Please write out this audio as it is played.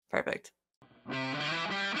Perfect.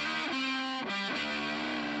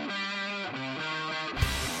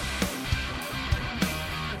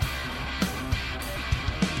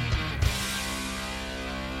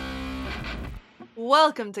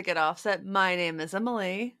 Welcome to Get Offset. My name is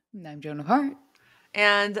Emily. And I'm Joan of Heart.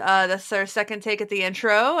 And that's our second take at the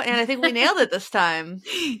intro. And I think we nailed it this time.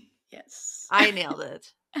 Yes. I nailed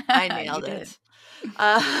it. I nailed it.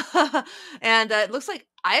 And it looks like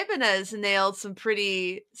Ibanez nailed some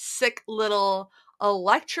pretty sick little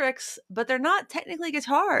electrics, but they're not technically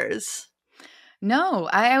guitars. No,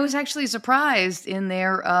 I was actually surprised in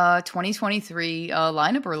their 2023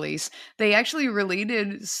 lineup release. They actually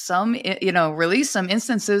released some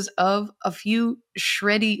instances of a few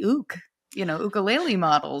shreddy ukulele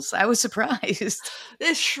models. I was surprised.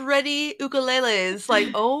 This shreddy ukuleles, like,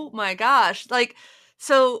 oh my gosh. Like,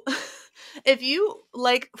 so if you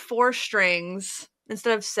like 4 strings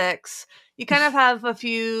instead of 6, you kind of have a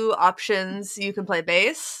few options. You can play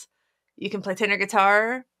bass, you can play tenor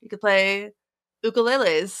guitar, you can play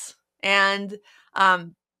ukuleles, and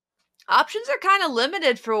options are kind of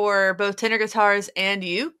limited for both tenor guitars and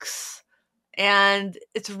ukes. And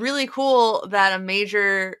it's really cool that a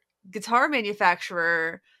major guitar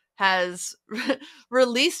manufacturer has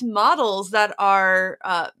released models that are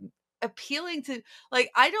appealing to, like,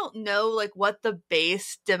 I don't know like what the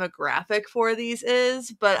base demographic for these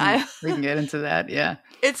is, but we can get into that. Yeah,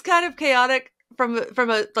 it's kind of chaotic from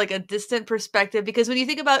a like a distant perspective, because when you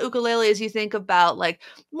think about ukuleles, you think about like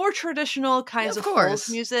more traditional kinds of folk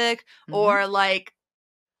music, or like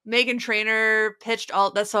Meghan Trainor pitched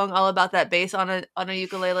that song all about that bass on a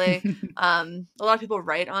ukulele. A lot of people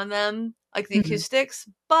write on them, like the acoustics,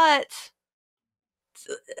 but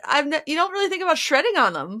you don't really think about shredding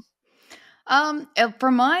on them.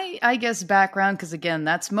 For my, I guess, background, because again,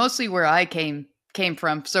 that's mostly where I came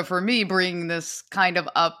from. So for me, bringing this kind of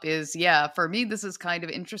up is, for me, this is kind of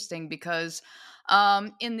interesting because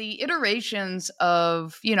in the iterations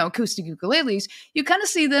of, acoustic ukuleles, you kind of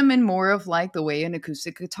see them in more of like the way an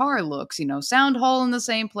acoustic guitar looks, sound hole in the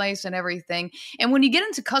same place and everything. And when you get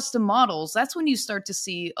into custom models, that's when you start to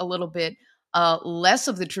see a little bit less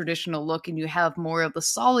of the traditional look, and you have more of the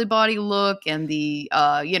solid body look and the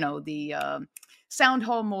sound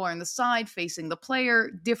hole more on the side facing the player,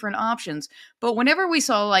 different options. But whenever we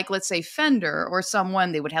saw, like, let's say Fender or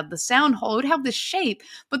someone, they would have the sound hole, it would have the shape,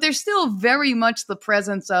 but there's still very much the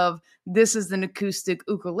presence of this is an acoustic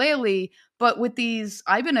ukulele. But with these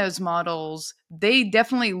Ibanez models, they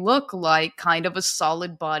definitely look like kind of a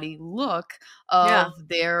solid body look of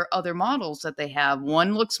their other models that they have.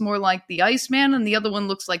 One looks more like the Iceman and the other one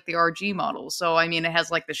looks like the RG model. So, I mean, it has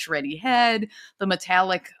like the shreddy head, the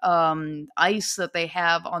metallic ice that they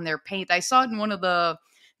have on their paint. I saw it in one of the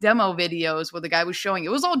demo videos where the guy was showing it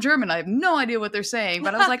was all German. I have no idea what they're saying,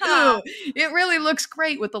 but I was like, ooh, it really looks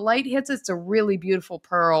great with the light hits. It's a really beautiful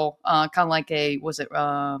pearl, kind of like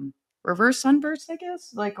reverse sunburst, I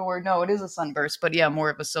guess? Or no, it is a sunburst, but yeah, more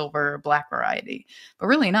of a silver black variety, but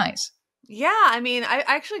really nice. Yeah, I mean,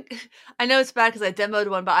 I know it's bad because I demoed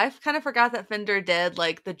one, but I kind of forgot that Fender did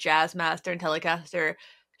like the Jazzmaster and Telecaster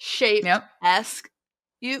shaped-esque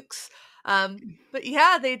ukes. But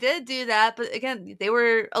yeah, they did do that. But again, they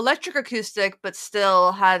were electric acoustic, but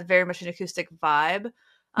still had very much an acoustic vibe.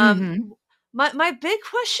 My big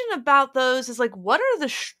question about those is like, what are the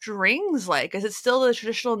strings like? Is it still the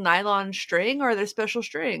traditional nylon string, or are there special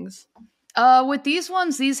strings? With these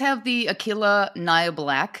ones, these have the Aquila Naya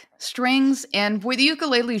Black strings, and with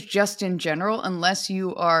ukuleles just in general, unless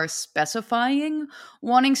you are specifying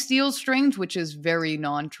wanting steel strings, which is very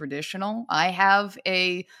non-traditional. I have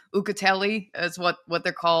a ukatele, is what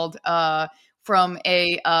they're called, from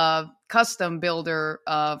a custom builder,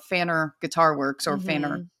 Fanner Guitar Works, or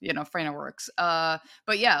Fanner Works.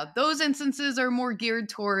 But yeah, those instances are more geared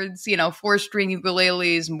towards, 4-string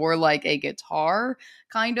ukuleles, more like a guitar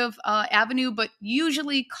kind of avenue. But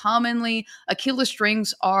usually, commonly, Aquila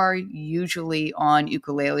strings are usually on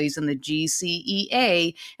ukuleles in the G, C, E,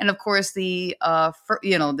 A, and of course the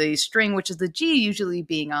the string, which is the G, usually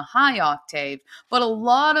being a high octave. But a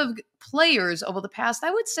lot of players over the past,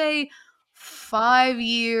 I would say, 5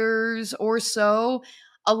 years or so,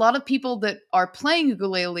 a lot of people that are playing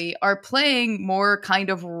ukulele are playing more kind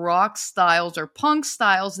of rock styles or punk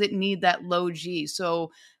styles that need that low G.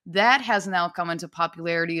 So that has now come into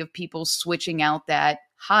popularity of people switching out that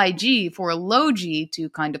high G for a low G to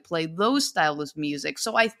kind of play those styles of music.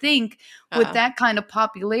 So I think with that kind of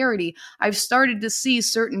popularity, I've started to see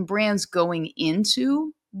certain brands going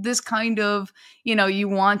into this kind of, you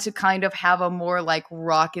want to kind of have a more like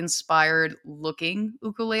rock inspired looking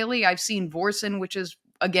ukulele. I've seen Vorsen, which is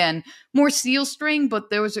again, more steel string, but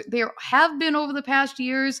there have been over the past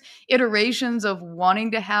years iterations of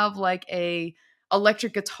wanting to have like a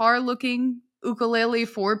electric guitar looking ukulele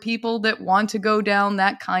for people that want to go down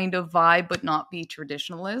that kind of vibe but not be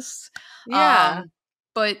traditionalists. Yeah.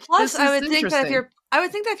 But Plus, this is interesting. I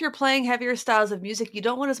would think that if you're playing heavier styles of music, you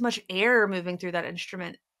don't want as much air moving through that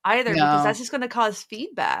instrument either, because No. that's just going to cause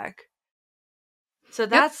feedback. So Yep.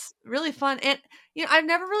 that's really fun. And I've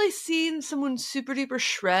never really seen someone super duper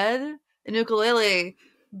shred an ukulele,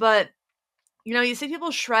 but you see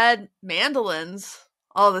people shred mandolins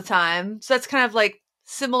all the time. So that's kind of like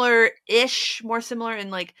similar-ish, more similar in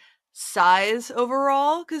like size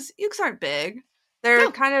overall, because ukes aren't big. They're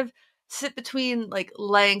No. kind of sit between like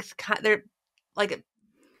length. They're like a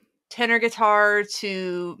tenor guitar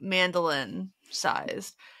to mandolin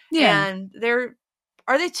sized, Yeah. and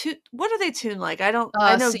are they tuned? What are they tuned like? I know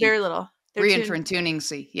C. very little. They're tuned, Reentrant tuning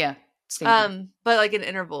C. Yeah. Standard. but like in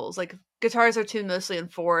intervals. Like guitars are tuned mostly in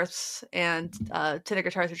fourths, and tenor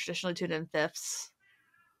guitars are traditionally tuned in fifths.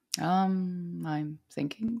 I'm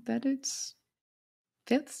thinking that it's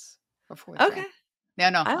fifths or fourths. Okay, Yeah. Yeah,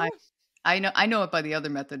 no, I I know it by the other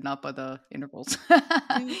method, not by the intervals.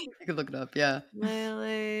 don't You can look it up. Yeah.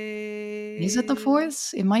 Is it the ukulele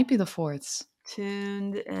fourths? It might be the fourths.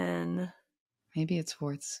 tuned in. Maybe it's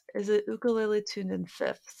fourths. Is it ukulele tuned in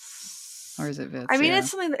fifths? Or is it I fifths? mean,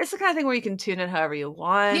 Yeah. it's the kind of thing where you can tune it however you Yeah,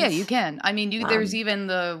 want. you can. I mean, there's Um, even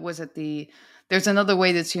there's another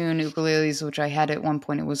way to tune ukuleles, which I had at one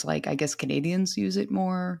point. It was like, I guess Canadians use it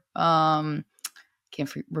more. Can't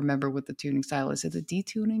remember what the tuning style is. Is it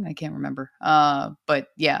detuning? I can't remember. But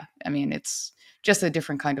yeah, I mean, it's just a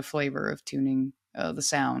different kind of flavor of tuning the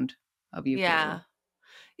sound of ukulele. yeah,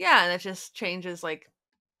 yeah, and it just changes like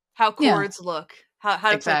how Yeah, chords look, how to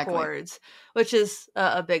play exactly. chords, which is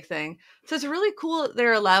a big thing. So it's really cool that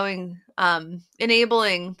they're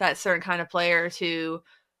enabling that certain kind of player to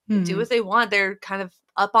do Hmm. what they want. They're kind of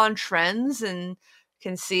up on trends and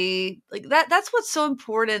can see like that. That's what's so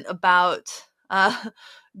important about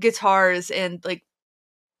guitars, and like,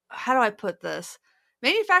 how do I put this?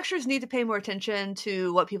 Manufacturers need to pay more attention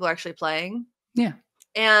to what people are actually playing. Yeah.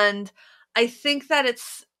 And I think that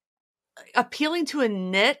it's appealing to a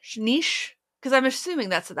niche, because I'm assuming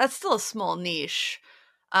that's still a small niche,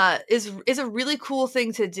 is a really cool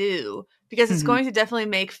thing to do, because it's Hmm. going to definitely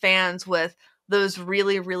make fans with those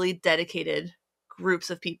really really dedicated groups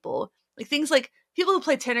of people. Like things like people who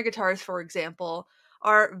play tenor guitars, for example,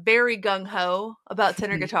 are very gung ho about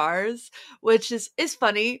tenor guitars, which is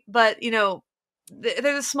funny, but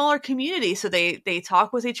they're a smaller community, so they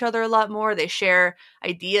talk with each other a lot more. They share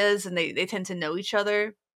ideas, and they tend to know each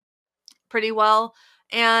other pretty well.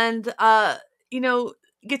 And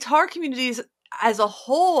guitar communities as a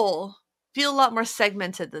whole feel a lot more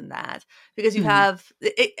segmented than that, because you Hmm. have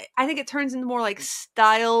I think it turns into more like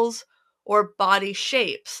styles or body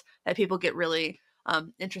shapes that people get really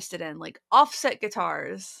interested in. Like offset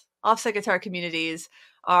guitar communities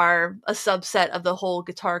are a subset of the whole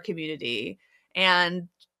guitar community, and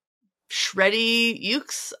shreddy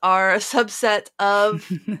ukes are a subset of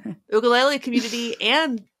ukulele community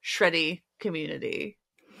and shreddy community.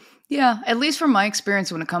 Yeah, at least from my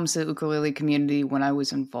experience when it comes to ukulele community, when I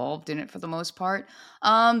was involved in it for the most part,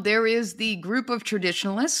 there is the group of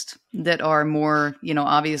traditionalists that are more,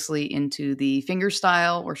 obviously into the finger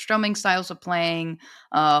style or strumming styles of playing,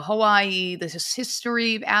 Hawaii, the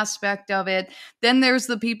history aspect of it. Then there's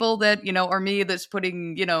the people that, are me that's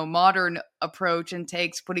putting, modern approach and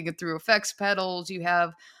takes, putting it through effects pedals. You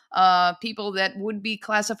have people that would be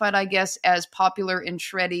classified, I guess, as popular and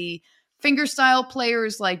shreddy fingerstyle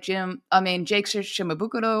players like Jake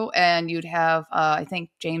Shimabukuro, and you'd have, I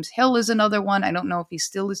think James Hill is another one. I don't know if he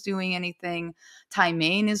still is doing anything. Ty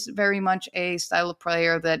Main is very much a style of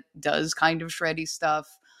player that does kind of shreddy stuff.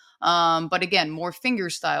 But again, more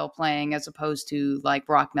fingerstyle playing as opposed to like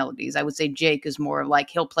rock melodies. I would say Jake is more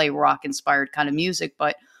like he'll play rock inspired kind of music,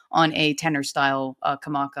 but on a tenor style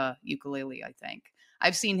Kamaka ukulele, I think.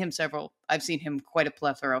 I've seen him quite a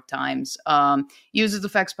plethora of times. Uses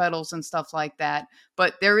effects pedals and stuff like that.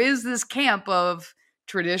 But there is this camp of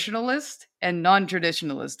traditionalist and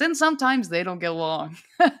non-traditionalist, and sometimes they don't get along.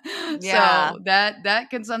 Yeah. So that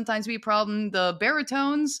can sometimes be a problem. The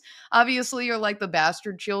baritones obviously are like the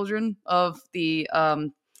bastard children of the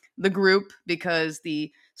group, because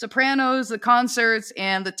the sopranos, the concerts,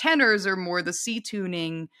 and the tenors are more the C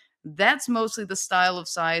tuning. That's mostly the style of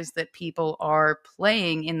size that people are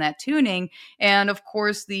playing in that tuning. And of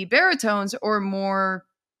course, the baritones are more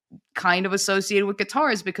kind of associated with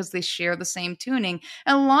guitars because they share the same tuning.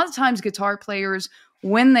 And a lot of times, guitar players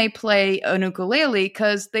when they play an ukulele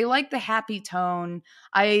because they like the happy tone.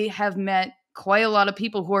 I have met quite a lot of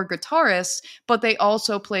people who are guitarists, but they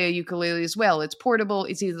also play a ukulele as well. It's portable,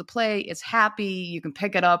 it's easy to play, it's happy, you can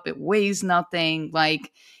pick it up, it weighs nothing.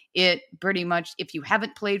 Like, it pretty much, if you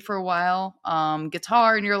haven't played for a while,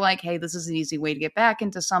 guitar, and you're like, hey, this is an easy way to get back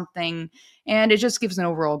into something, and it just gives an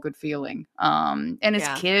overall good feeling. And it's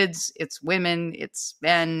Yeah. kids, it's women, it's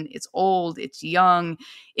men, it's old, it's young.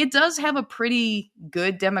 It does have a pretty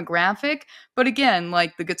good demographic, but again,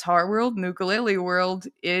 like the guitar world and the ukulele world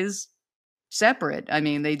is separate. I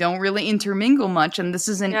mean, they don't really intermingle much, and this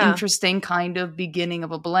is an Yeah. interesting kind of beginning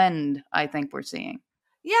of a blend, I think we're seeing.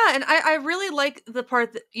 Yeah, and I really like the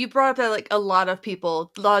part that you brought up, that like a lot of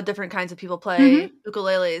different kinds of people play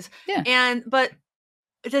ukuleles. Yeah. But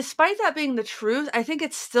despite that being the truth, I think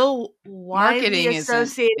it's still widely Marketing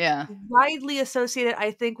isn't. Yeah. associated,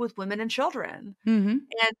 I think, with women and children, Mm-hmm.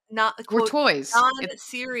 and not Or quote toys.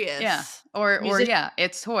 non-serious. Yeah. Or yeah,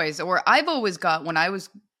 it's toys. Or I've always got, when I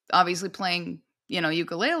was obviously playing,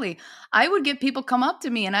 ukulele, I would get people come up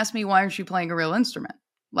to me and ask me, why aren't you playing a real instrument?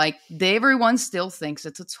 Like, everyone still thinks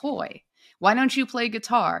it's a toy. Why don't you play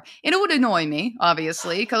guitar? And it would annoy me,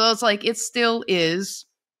 obviously, because I was like, it still is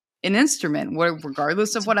an instrument.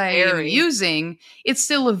 Regardless of what I am using, it's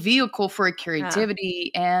still a vehicle for creativity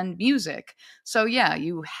and music. So yeah,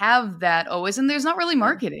 you have that always, and there's not really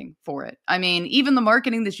marketing for it. I mean, even the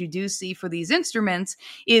marketing that you do see for these instruments,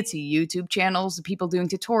 it's YouTube channels, people doing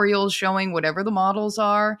tutorials showing whatever the models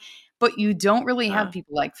are. But you don't really have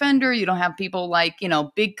people like Fender. You don't have people like,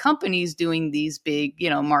 big companies doing these big,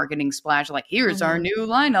 marketing splash. Like, here's our new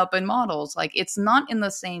lineup and models. Like, it's not in the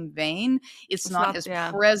same vein. It's not as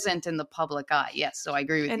present in the public eye. Yes, so I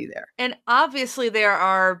agree with you there. And obviously there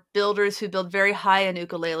are builders who build very high-end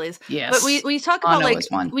ukuleles. Yes. But when you talk about, like,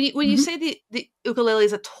 when you say the ukulele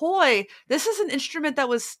is a toy, this is an instrument that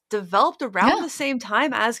was developed around the same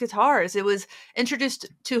time as guitars. It was introduced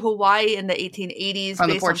to Hawaii in the 1880s based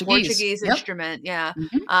on Portuguese instrument. Yeah.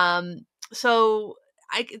 So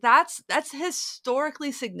that's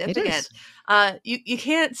historically significant. You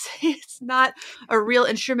can't say it's not a real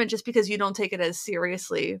instrument just because you don't take it as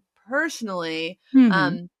seriously personally.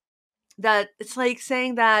 That it's like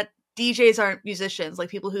saying that DJs aren't musicians, like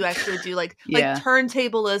people who actually do like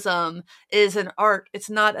turntablism is an art. It's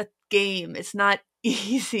not a game. It's not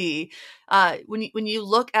easy. When you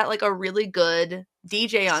look at like a really good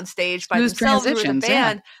DJ on stage by themselves or with a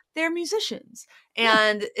band, they're musicians.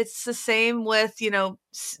 And it's the same with,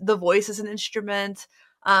 the voice as an instrument.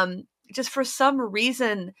 Just for some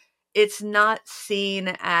reason, it's still seen,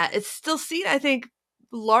 I think,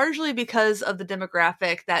 largely because of the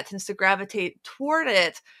demographic that tends to gravitate toward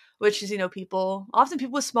it, which is, people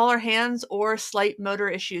with smaller hands or slight motor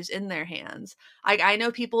issues in their hands. I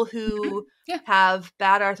know people who have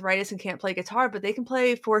bad arthritis and can't play guitar, but they can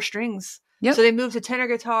play 4 strings. So they move to tenor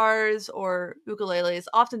guitars or ukuleles,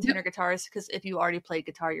 often tenor guitars, because if you already played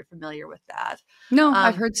guitar, you're familiar with that. No,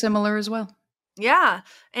 I've heard similar as well. Yeah.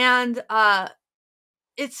 And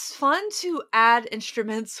it's fun to add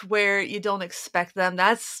instruments where you don't expect them.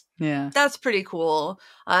 That's pretty cool.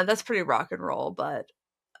 That's pretty rock and roll. But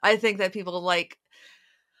I think that people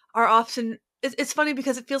are often. It's funny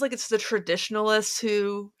because it feels like it's the traditionalists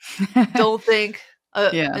who don't think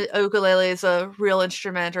a ukulele is a real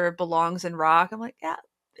instrument or belongs in rock. I'm like, yeah,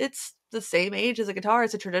 it's the same age as a guitar.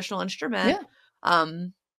 It's a traditional instrument.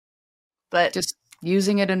 But just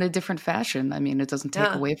using it in a different fashion. I mean, it doesn't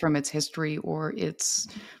take away from its history or its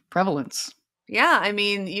prevalence. Yeah, I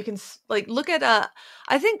mean, you can look at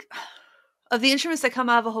I think of the instruments that come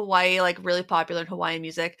out of Hawaii, like really popular in Hawaiian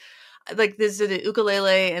music. Like there's the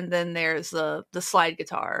ukulele, and then there's the slide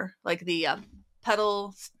guitar, like the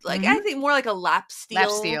pedal. Like I think more like a lap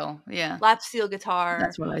steel guitar.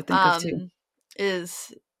 That's what I think of too.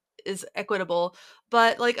 Is equitable,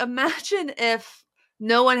 but like imagine if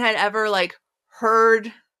no one had ever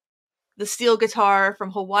heard the steel guitar from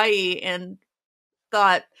Hawaii and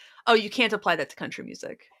thought, oh, you can't apply that to country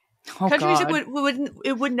music. Country music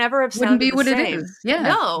would never have sounded be what the it same. is. Yeah.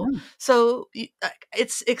 No. So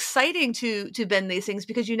it's exciting to bend these things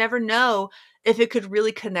because you never know if it could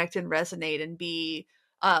really connect and resonate and be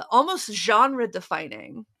almost genre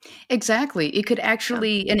defining. Exactly. It could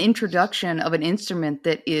actually an introduction of an instrument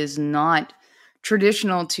that is not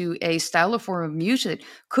traditional to a style or form of music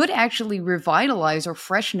could actually revitalize or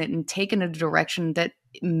freshen it and take in a direction that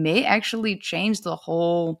may actually change the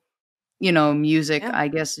whole music, Yeah. I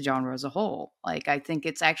guess, genre as a whole. Like, I think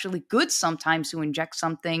it's actually good sometimes to inject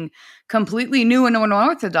something completely new and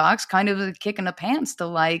unorthodox, kind of a kick in the pants to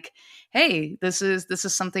like, hey, this is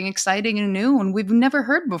something exciting and new and we've never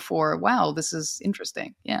heard before. Wow, this is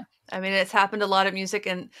interesting. Yeah. I mean, it's happened a lot of music,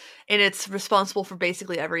 and it's responsible for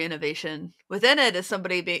basically every innovation within it. Is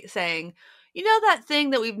somebody saying, that thing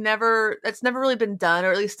that's never really been done,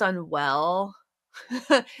 or at least done well,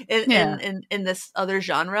 in, Yeah. in this other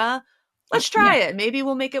genre. Let's Yeah. try it. Maybe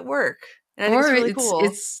we'll make it work. And I think it's Or really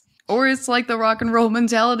cool. it's like the rock and roll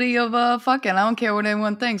mentality of fucking, I don't care what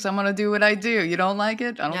anyone thinks. I'm gonna do what I do. You don't like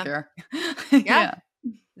it? I don't Yeah. care. Yeah, Yeah.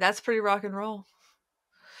 that's pretty rock and roll.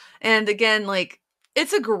 And again, like,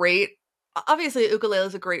 it's obviously ukulele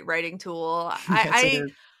is a great writing tool. Yes, it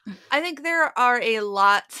is. I think there are a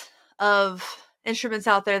lot of instruments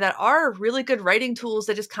out there that are really good writing tools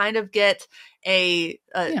that just kind of get a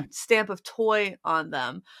Yeah. stamp of toy on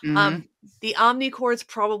them. Mhm. The Omnichord's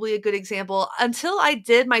probably a good example. Until I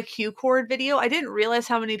did my Q chord video, I didn't realize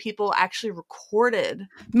how many people actually recorded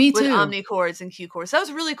Me with too. Omnichords and Q chords. That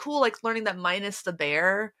was really cool, like learning that minus the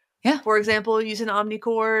bear, Yeah. for example, using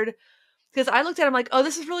Omnichord. Because I looked at it, I'm like, oh,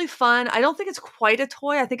 this is really fun. I don't think it's quite a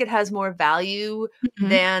toy. I think it has more value Mhm.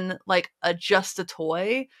 than like just a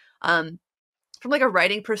toy. From like a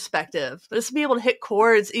writing perspective, but just to be able to hit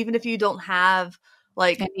chords, even if you don't have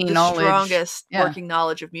like Any the knowledge. strongest Yeah. working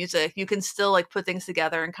knowledge of music, you can still like put things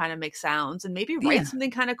together and kind of make sounds and maybe write Yeah. something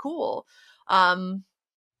kind of cool.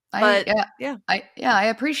 I But yeah. I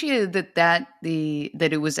appreciated that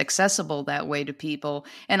it was accessible that way to people.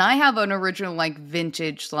 And I have an original like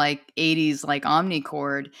vintage like 80s like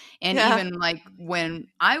Omnichord, and Yeah. even like when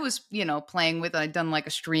I was, playing with, I'd done like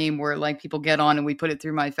a stream where like people get on and we put it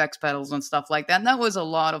through my effects pedals and stuff like that. And that was a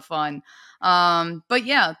lot of fun. But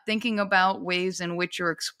yeah, thinking about ways in which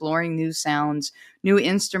you're exploring new sounds, new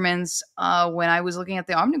instruments. When I was looking at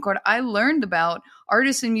the Omnichord, I learned about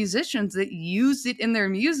artists and musicians that used it in their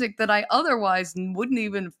music that I otherwise wouldn't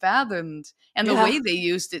even fathomed, and the Yeah. way they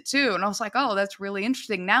used it too. And I was like, oh, that's really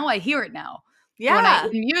interesting. Now I hear it now. Yeah.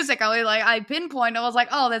 When in music, I pinpoint, I was like,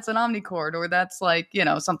 oh, that's an Omnichord, or that's like,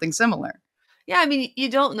 something similar. Yeah, I mean, you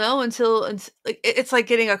don't know until like it's like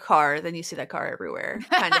getting a car, then you see that car everywhere,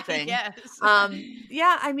 kind of thing. Yes.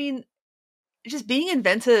 Yeah, I mean, just being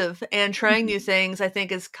inventive and trying new things, I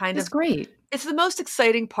think, is kind It's of great. it's the most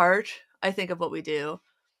exciting part, I think, of what we do.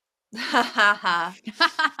 Ha ha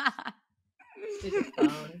ha. Stupid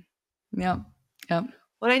phone. Yep. Yep.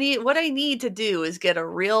 What I need to do is get a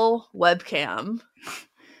real webcam.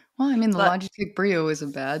 Well, I mean, the But Logitech Brio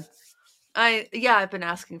isn't bad. I've been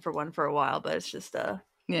asking for one for a while, but it's just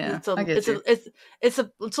Yeah, it's a I get it's you. a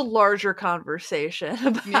it's a larger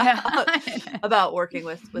conversation Yeah. about working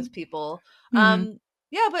with people. Mhm.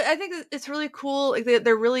 Yeah, but I think it's really cool. Like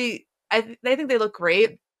they're really I think they look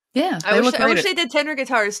great. Yeah, I they wish look I great. wish they did tenor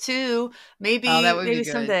guitars too. Oh, that Maybe would be maybe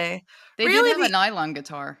good. someday. They did Really have a the nylon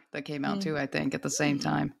guitar that came out mm, too, I think, at the same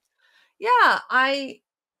time. yeah, I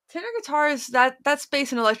tenor guitars that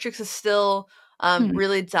space in electrics is still Hmm.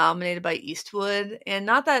 really dominated by Eastwood, and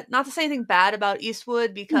not to say anything bad about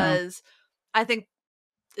Eastwood, because I think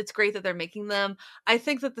it's great that they're making them. I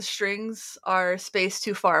think that the strings are spaced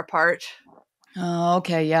too far apart. Oh,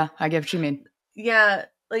 okay, yeah, I get what you mean. Yeah,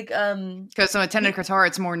 like Because on a tenor guitar,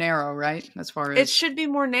 it's more narrow, right? As far it as should be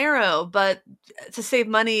more narrow, but to save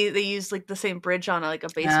money, they use like the same bridge on like a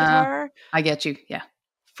bass guitar I get you. Yeah.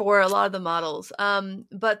 for a lot of the models.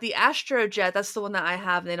 But the Astrojet, that's the one that I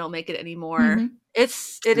have, and they don't make it anymore. Mhm.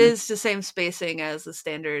 It is the same spacing as the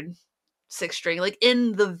standard 6-string, like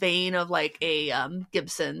in the vein of like a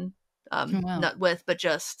Gibson Wow. nut width, but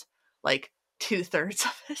just like 2/3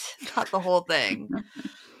 of it, not the whole thing.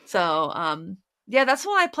 So yeah, that's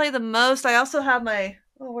one I play the most. I also have my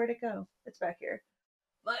where'd it go? It's back here.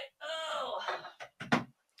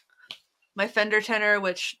 My Fender tenor,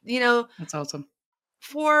 which That's awesome.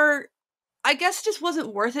 for I guess just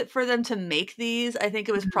wasn't worth it for them to make these. I think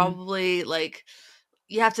it was Mhm. probably like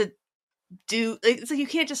you have to do so you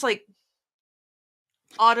can't just like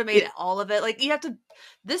automate all of it. Like you have to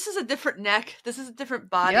this is a different neck, this is a different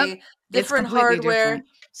body, Yep. It's different completely hardware. different.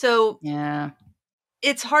 So Yeah.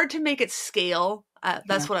 it's hard to make it scale.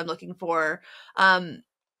 That's Yeah. what I'm looking for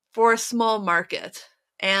a small market.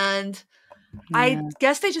 And I Yeah.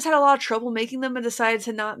 guess they just had a lot of trouble making them and decided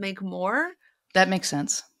to not make more. That makes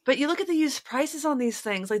sense. But you look at the used prices on these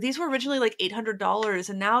things. Like these were originally like $800,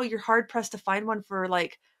 and now you're hard pressed to find one for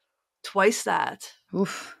like twice that.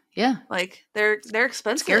 Oof. Yeah. Like they're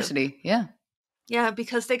expensive. Scarcity. Yeah. Yeah,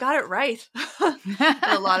 because they got it right in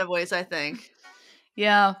a lot of ways, I think.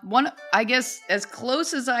 Yeah, I guess as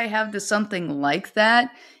close as I have to something like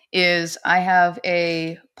that is I have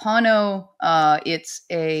a Pano. It's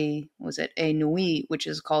a Nui, which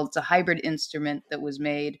is called, it's a hybrid instrument that was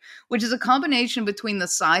made, which is a combination between the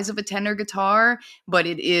size of a tenor guitar, but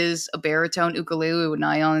it is a baritone ukulele with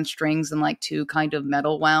nylon strings and like two kind of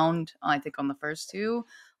metal wound, I think, on the first two.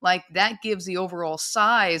 Like that gives the overall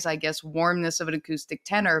size, I guess, warmness of an acoustic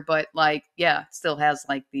tenor, but like, yeah, it still has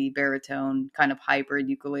like the baritone kind of hybrid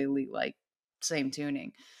ukulele, like same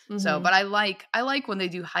tuning. So, Mm-hmm. but I like when they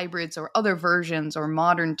do hybrids or other versions or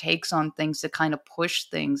modern takes on things to kind of push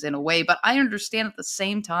things in a way. But I understand at the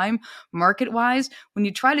same time, market wise, when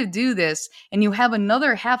you try to do this and you have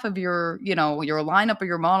another half of your, your lineup of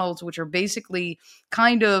your models, which are basically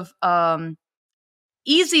kind of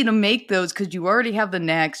easy to make those because you already have the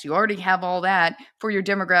necks, you already have all that for your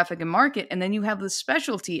demographic and market, and then you have the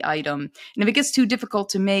specialty item. And if it gets too difficult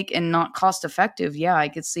to make and not cost effective, yeah, I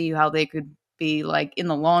could see how they could be like, in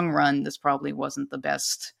the long run, this probably wasn't the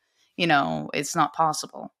best. It's not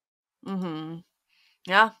possible. Mm-hmm.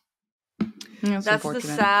 Yeah. That's That's the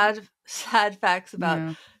unfortunate. sad facts about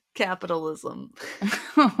Yeah. capitalism.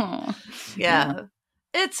 Yeah. Yeah.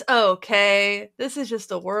 It's okay. This is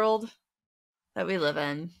just a world that we live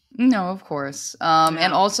in. No, of course. And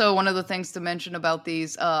Yeah. also, one of the things to mention about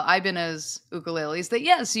these Ibanez ukuleles, that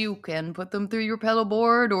yes, you can put them through your pedal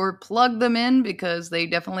board or plug them in, because they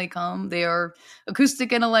definitely come. They are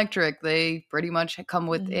acoustic and electric. They pretty much come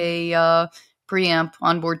with Mhm. a preamp,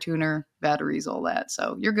 onboard tuner, batteries, all that.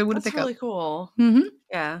 So you're good with a That's pickup. really cool. Mm-hmm.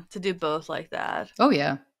 Yeah, to do both like that. Oh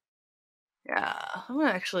yeah. Yeah, I'm gonna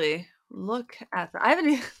actually look at them. I haven't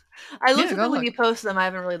even, I looked Yeah, at go them when you look. posted them. I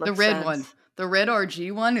haven't really The looked red one. since. The red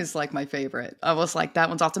RG one is like my favorite. I was like, that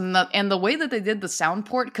one's awesome. And the way that they did the sound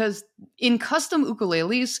port, because in custom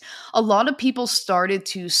ukuleles, a lot of people started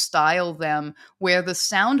to style them where the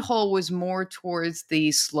sound hole was more towards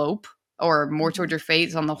the slope, or more towards Mhm. your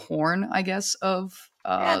face on the horn, I guess, of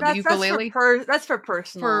Yeah, the that's ukulele. for For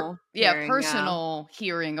personal yeah, hearing. Yeah. personal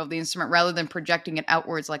hearing of the instrument rather than projecting it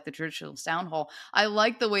outwards like the traditional sound hole. I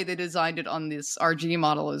like the way they designed it on this RG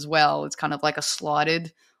model as well. It's kind of like a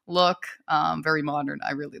slotted look, very modern.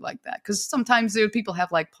 I really like that, because sometimes people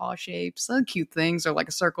have like paw shapes, cute things, or like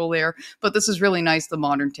a circle there, but this is really nice, the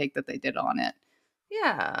modern take that they did on it.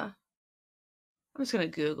 Yeah. I'm just gonna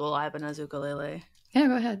Google Ibanez ukulele. Yeah,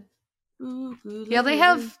 go ahead. Yeah, they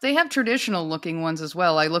Ukulele. have traditional looking ones as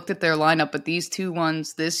well. I looked at their lineup, but these two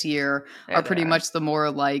ones this year There are they pretty are. much the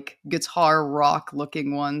more like guitar rock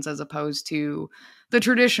looking ones, as opposed to the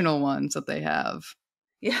traditional ones that they have.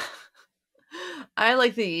 Yeah. I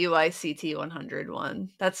like the UICT 100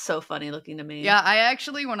 one. That's so funny looking to me. Yeah, I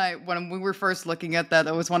actually, when we were first looking at that,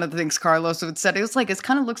 that was one of the things Carlos had said. It was like, it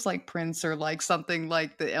kind of looks like Prince, or like something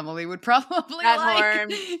like that Emily would probably That like.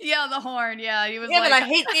 horn. Yeah, the horn. Yeah, he was Yeah, but like, I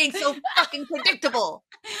hate being so fucking predictable.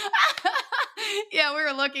 yeah, we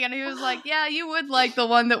were looking and he was like, yeah, you would like the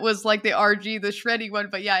one that was like the RG, the shreddy one,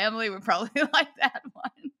 but yeah, Emily would probably like that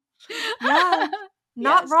one. Yeah.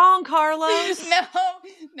 Not Yes. wrong, Carlos.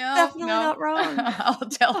 No, Definitely not wrong. I'll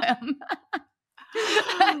tell him.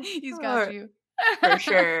 He's got you. For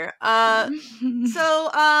sure.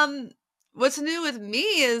 What's new with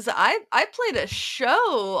me is I played a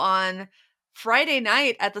show on Friday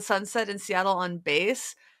night at the Sunset in Seattle on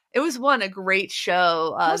bass. It was a great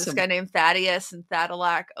show. This Awesome. guy named Thaddeus and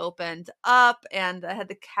Thadalac opened up, and I had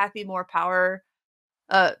the Kathy Moore Power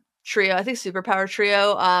trio, I think Superpower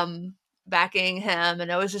trio, backing him,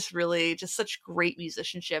 and it was just really just such great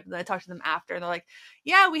musicianship. And then I talked to them after, and they're like,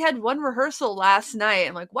 yeah, we had one rehearsal last night.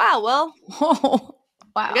 I'm like, wow, well, Oh,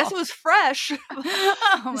 wow. I guess it was fresh.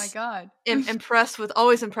 Oh my Just god.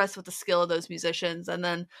 always impressed with the skill of those musicians. And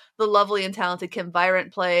then the lovely and talented Kim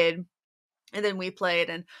Virant played, and then we played.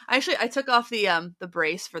 And I took off the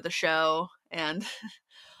brace for the show, and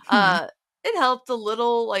it helped a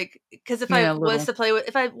little, like, because if I Yeah, a was little to play with,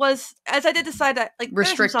 if I was, as I did decide that, like,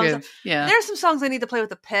 restrictive. Yeah. there are some songs I need to play with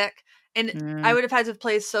the pick, and I Mm, would have had to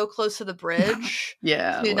play so close to the bridge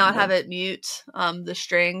yeah, to would not have have. it mute the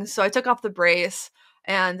strings. So I took off the brace,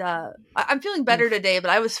 and I'm feeling better Oof. today, but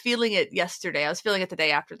I was feeling it yesterday. I was feeling it the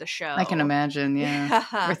day after the I can show. imagine. Yeah.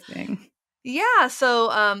 Poor Yeah. thing. Yeah,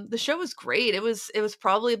 so the show was great. It was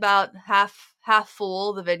probably about half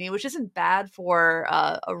full, the venue, which isn't bad for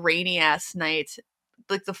a rainy ass night,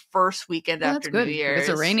 like the first weekend Oh, that's after New good. If it's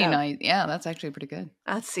a Year's. rainy night, yeah, that's actually pretty good.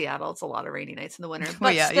 That's Seattle. It's a lot of rainy nights in the winter, Well,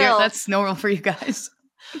 but yeah, still, that's normal for you guys.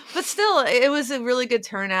 it was a really good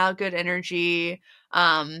turnout, good energy.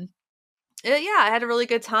 Yeah, I had a really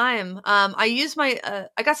good time. I used I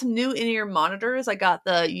got some new in-ear monitors. I got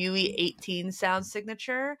the UE18 sound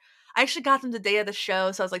signature. I actually got them the day of the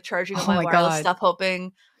show, so I was like charging all Oh my my wireless god. stuff,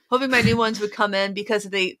 hoping hoping my new ones would come in because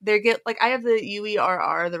they get like I have the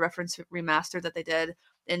UERR, the reference remaster that they did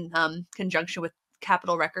in conjunction with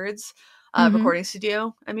Capitol Records recording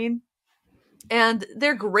studio. I mean, and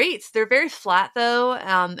they're great. They're very flat though,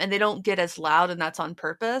 and they don't get as loud, and that's on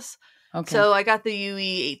purpose. Okay. So I got the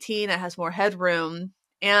UE18 that has more headroom,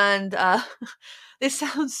 and they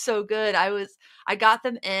sound so good. I got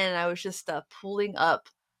them in, and I was just pulling up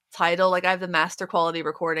Tidal. Like I have the master quality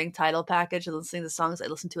recording Tidal package and listening to songs I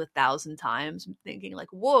listened to 1,000 times, thinking like,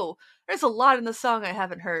 whoa, there's a lot in the song I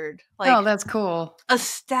haven't heard. Like, oh, that's cool.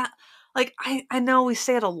 Like I know we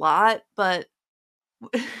say it a lot, but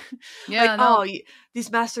yeah, like, no.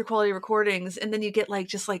 these master quality recordings, and then you get like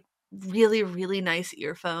just like really, really nice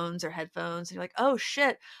earphones or headphones, and you're like, oh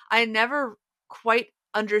shit, I never quite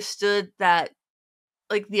understood that,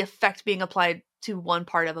 like the effect being applied to one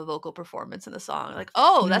part of a vocal performance in the song. Like,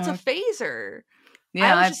 oh, that's a phaser.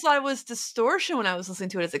 Yeah, I just thought it was distortion when I was listening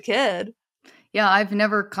to it as a kid. Yeah, I've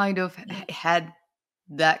never kind of had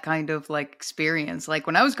that kind of like experience. Like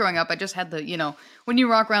when I was growing up, I just had the, when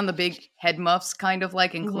you rock around the big head muffs kind of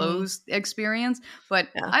like enclosed experience. But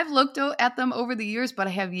I've looked at them over the years, but I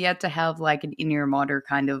have yet to have like an in-ear monitor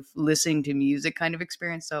kind of listening to music kind of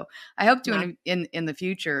experience. So I hope to in the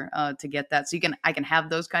future to get that. So I can have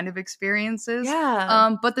those kind of experiences.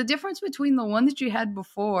 Yeah. But the difference between the one that you had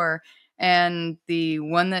before and the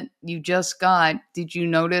one that you just got, did you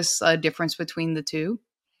notice a difference between the two?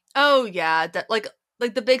 Oh yeah,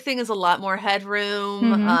 like the big thing is a lot more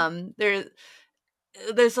headroom.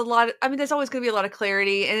 There's a lot I mean, there's always going to be a lot of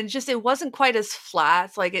clarity, and it wasn't quite as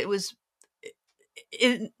flat. Like it was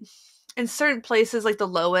in certain places, like the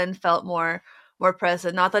low end felt more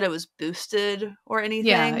present. Not that it was boosted or anything.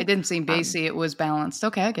 Yeah, it didn't seem bassy. It was balanced.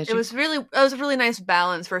 Okay, I get you. It was a really nice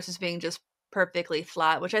balance versus being just perfectly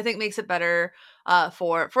flat, which I think makes it better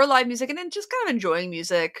for live music and then just kind of enjoying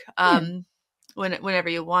music whenever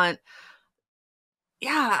you want.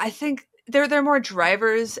 Yeah, I think there are more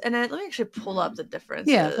drivers, and let me actually pull up the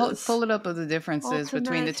differences. Yeah, pull it up of the differences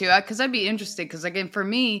between the two, because I'd be interested. Because again, for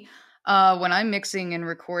me, when I'm mixing and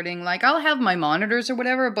recording, like I'll have my monitors or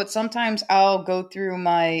whatever, but sometimes I'll go through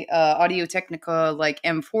my Audio Technica like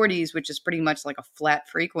M40s, which is pretty much like a flat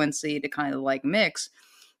frequency to kind of like mix.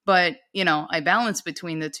 But I balance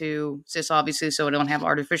between the two, just obviously so I don't have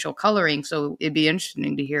artificial coloring. So it'd be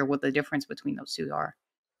interesting to hear what the difference between those two are.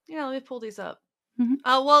 Yeah, let me pull these up.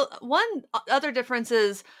 Well, one other difference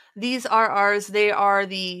is these RRs. They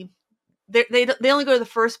only go to the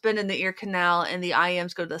first bin in the ear canal, and the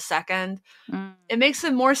IEMs go to the second. It makes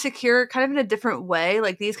them more secure, kind of in a different way.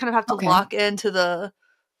 Like these kind of have to lock into the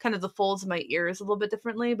kind of the folds of my ears a little bit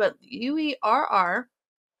differently. But UERR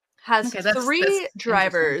has 3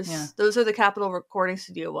 drivers. Yeah. Those are the Capitol Recording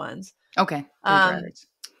Studio ones. Okay. Drivers.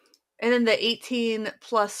 And then the 18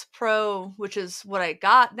 Plus Pro, which is what I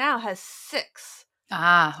got now, has 6.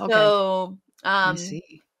 Ah, okay. So, I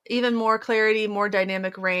see. Even more clarity, more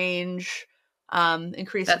dynamic range,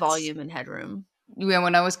 increased volume and headroom. Yeah,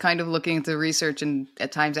 when I was kind of looking at the research and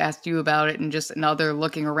at times asked you about it and just another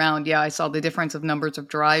looking around, I saw the difference of numbers of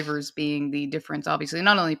drivers being the difference, obviously,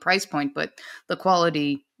 not only price point, but the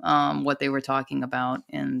quality, what they were talking about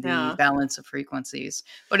and the balance of frequencies.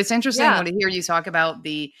 But it's interesting to hear you talk about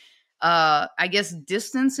the, I guess,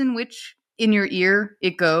 distance in which in your ear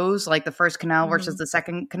it goes, like the first canal versus the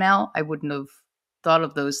second canal. I wouldn't have thought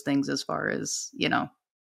of those things as far as,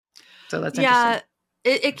 so that's interesting.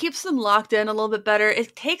 It keeps them locked in a little bit better.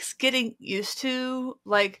 It takes getting used to.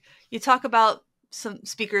 Like you talk about, some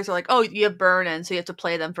speakers are like, oh, you have burn-in, so you have to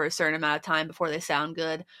play them for a certain amount of time before they sound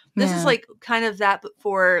good. This is like kind of that, but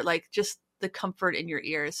for like just the comfort in your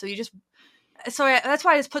ears. So that's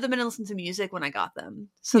why I just put them in and listened to music when I got them,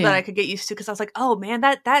 so that I could get used to. Because I was like, oh man,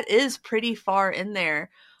 that is pretty far in there.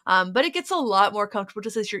 But it gets a lot more comfortable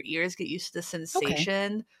just as your ears get used to the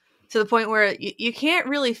sensation, to the point where you can't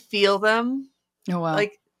really feel them. Oh wow!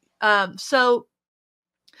 Like, so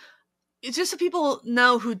it's just so people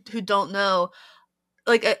know who don't know.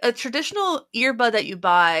 Like a traditional earbud that you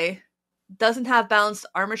buy doesn't have balanced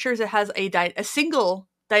armatures. It has a single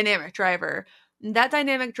dynamic driver. And that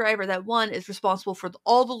dynamic driver, that one, is responsible for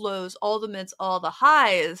all the lows, all the mids, all the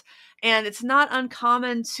highs. And it's not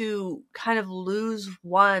uncommon to kind of lose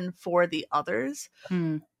one for the others.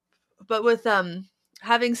 But with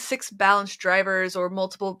having 6 balanced drivers or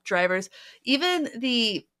multiple drivers, even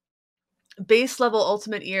the base level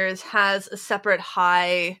Ultimate Ears has a separate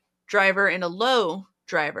high driver and a low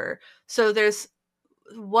driver. So there's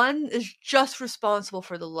one is just responsible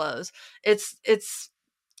for the lows. It's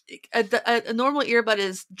a normal earbud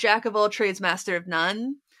is jack of all trades, master of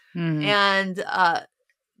none. And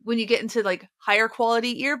when you get into like higher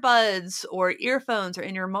quality earbuds or earphones or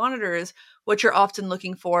in-ear monitors, what you're often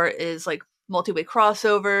looking for is like multi-way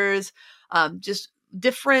crossovers, just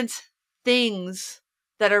different things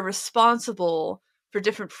that are responsible for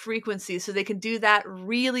different frequencies, so they can do that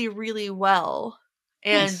really, really well.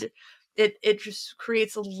 Nice. And it just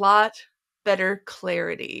creates a lot better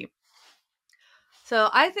clarity. So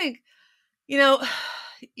I think, you know,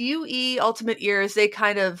 UE Ultimate Ears, they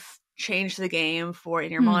kind of changed the game for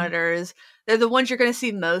in-ear monitors. They're the ones you're going to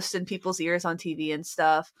see most in people's ears on TV and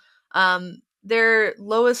stuff. Their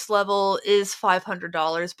lowest level is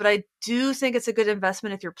 $500, but I do think it's a good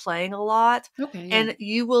investment if you're playing a lot. Okay. Yeah. And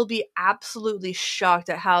you will be absolutely shocked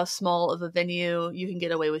at how small of a venue you can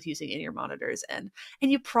get away with using in-ear monitors. And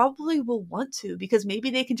you probably will want to, because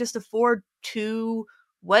maybe they can just afford 2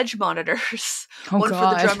 wedge monitors, one for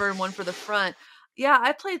the drummer and one for the front. Yeah,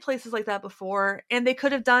 I played places like that before, and they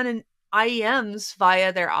could have done an IEMs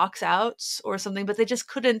via their aux outs or something, but they just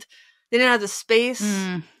couldn't. They didn't have the space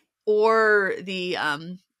or the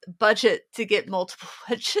budget to get multiple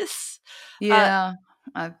wedges. Yeah,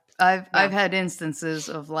 I've had instances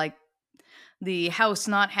of like the house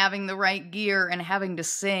not having the right gear and having to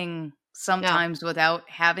sing sometimes without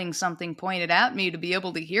having something pointed at me to be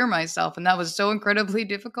able to hear myself, and that was so incredibly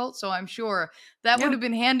difficult. So I'm sure that would have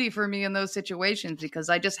been handy for me in those situations, because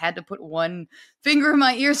I just had to put one finger in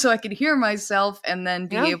my ear so I could hear myself and then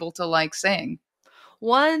be able to like sing.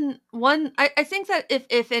 I think that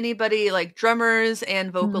if anybody, like drummers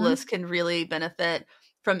and vocalists can really benefit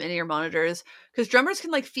from in-ear monitors, because drummers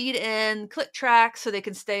can like feed in click tracks so they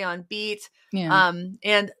can stay on beat.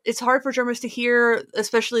 And it's hard for drummers to hear,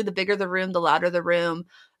 especially the bigger the room, the louder the room.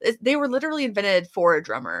 They were literally invented for a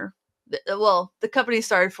drummer. Well, the company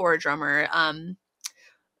started for a drummer.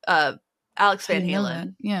 Alex Van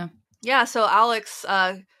Halen. Yeah. So Alex,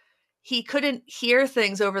 he couldn't hear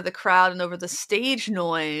things over the crowd and over the stage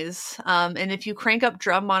noise. And if you crank up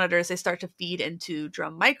drum monitors, they start to feed into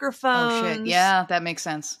drum microphones. Oh shit! Yeah, that makes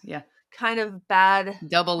sense. Yeah, kind of bad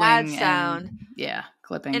doubling sound. And,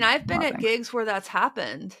 clipping. And I've been at gigs where that's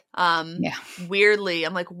happened. Weirdly,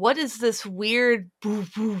 I'm like, what is this weird boo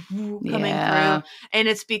boo boo coming through? And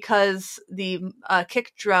it's because the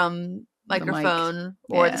kick drum microphone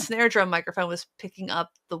or the snare drum microphone was picking up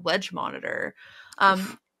the wedge monitor.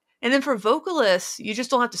 And then for vocalists, you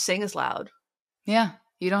just don't have to sing as loud. Yeah.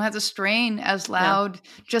 You don't have to strain as loud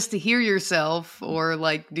just to hear yourself, or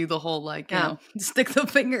like do the whole like, you know, stick the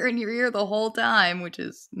finger in your ear the whole time, which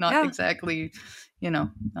is not exactly,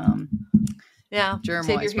 germ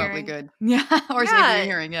wise probably good. Or save your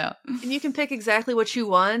hearing, And you can pick exactly what you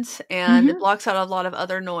want, and it blocks out a lot of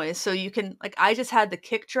other noise. So you can, like, I just had the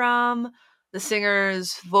kick drum, the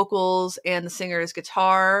singer's vocals, and the singer's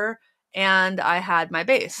guitar, and I had my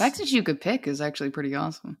bass. The fact that you could pick is actually pretty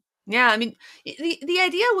awesome. Yeah, I mean, the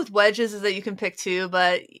idea with wedges is that you can pick 2,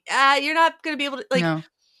 but you're not going to be able to, like,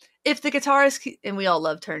 if the guitarist, and we all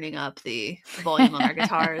love turning up the volume on our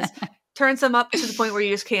guitars, turns them up to the point where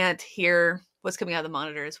you just can't hear what's coming out of the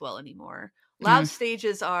monitor as well anymore. Loud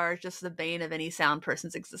stages are just the bane of any sound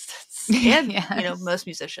person's existence, and most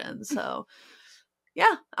musicians. So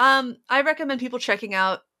I recommend people checking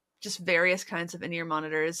out just various kinds of in-ear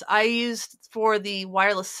monitors. I used, for the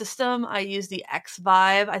wireless system, I used the X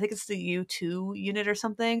Vive. I think it's the U2 unit or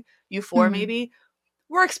something. U4 maybe.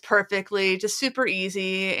 Works perfectly, just super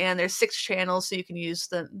easy, and there's 6 channels, so you can use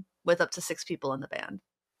them with up to 6 people in the band.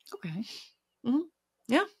 Okay.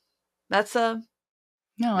 Yeah. That's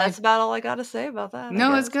about all I got to say about that.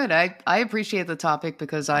 No, it's good. I appreciate the topic,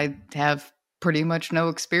 because I have pretty much no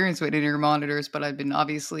experience with in-ear monitors, but I've been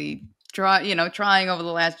obviously trying over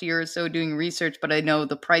the last year or so, doing research, but I know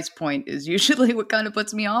the price point is usually what kind of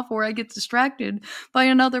puts me off, or I get distracted by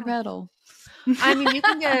another pedal. I mean, you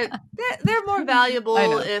can get, they're more valuable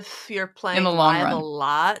if you're playing in the long run a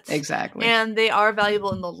lot. Exactly. And they are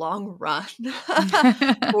valuable in the long run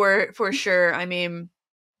for sure. I mean,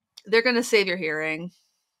 they're going to save your hearing.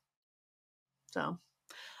 So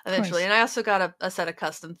eventually. And I also got a set of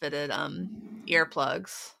custom fitted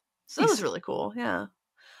earplugs. So that was really cool. Yeah.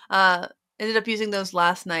 Ended up using those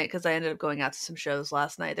last night because I ended up going out to some shows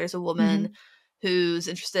last night. There's a woman who's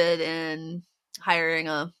interested in hiring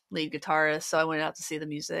a lead guitarist, so I went out to see the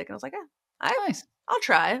music, and I was like, I'll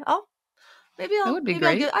try. I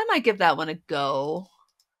might give that one a go.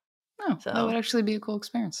 Oh, so that would actually be a cool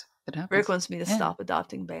experience. Rick wants me to stop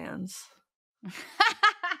adopting bands.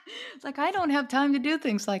 It's like, I don't have time to do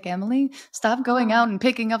things like Emily. Stop going out and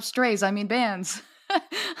picking up strays. I mean, bands.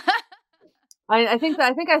 I think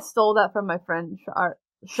I stole that from my friend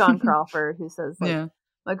Sean Crawford, who says, like,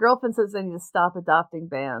 my girlfriend says I need to stop adopting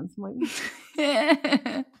bands. I'm like,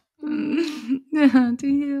 Do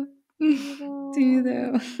you? Do you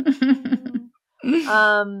though?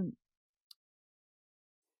 Um,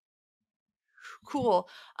 cool.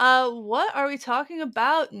 What are we talking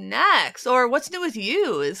about next? Or what's new with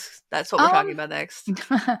you? That's what we're talking Um, about next.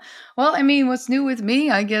 well, I mean, what's new with me?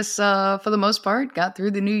 I guess for the most part, got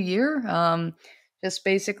through the new year. Just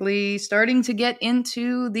basically starting to get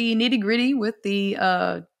into the nitty gritty with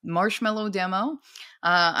the marshmallow demo.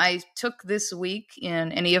 I took this week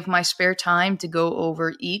in any of my spare time to go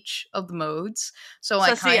over each of the modes. So So I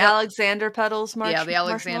that's the kind of Alexander Petals yeah, the marshmallow.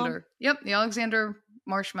 Alexander. Yep, the Alexander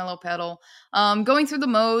marshmallow pedal. Going through the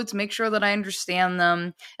modes, make sure that I understand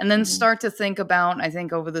them, and then Mhm. start to think about. I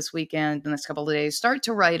think over this weekend, the next couple of days, start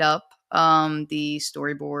to write up the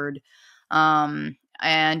storyboard,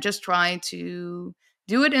 and just try to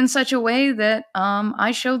do it in such a way that I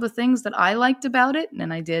show the things that I liked about it.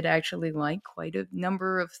 And I did actually like quite a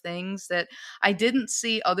number of things that I didn't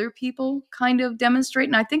see other people kind of demonstrate.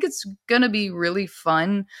 And I think it's going to be really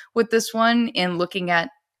fun with this one in looking at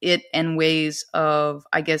it in ways of,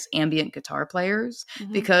 I guess, ambient guitar players,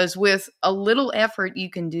 Mhm. because with a little effort, you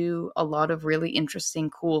can do a lot of really interesting,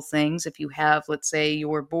 cool things. If you have, let's say,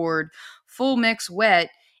 your board full mix wet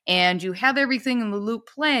and you have everything in the loop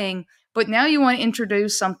playing, but now you want to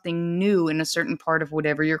introduce something new in a certain part of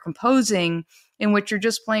whatever you're composing, in which you're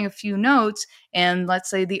just playing a few notes. And let's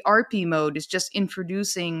say the RP mode is just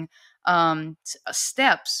introducing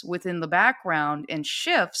steps within the background and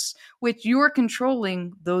shifts, which you're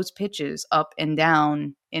controlling those pitches up and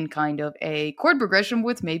down in kind of a chord progression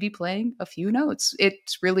with maybe playing a few notes.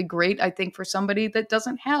 It's really great, I think, for somebody that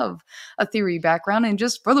doesn't have a theory background and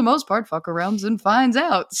just for the most part fuck arounds and finds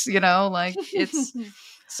out, like it's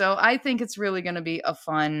so I think it's really going to be a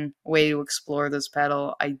fun way to explore this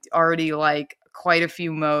pedal. I already like quite a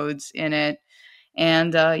few modes in it.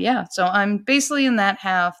 And yeah, so I'm basically in that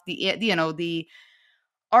half, the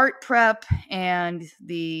art prep and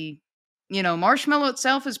the marshmallow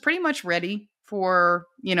itself is pretty much ready for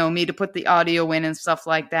me to put the audio in and stuff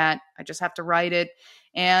like that. I just have to write it,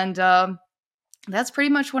 and that's pretty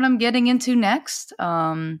much what I'm getting into next.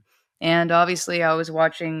 And obviously I was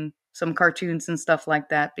watching some cartoons and stuff like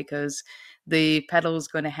that because the pedal is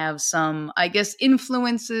going to have some, I guess,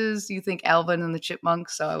 influences. You think Alvin and the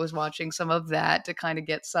Chipmunks, so I was watching some of that to kind of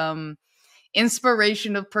get some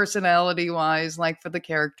inspiration of personality wise, like for the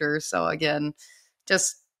characters. So again,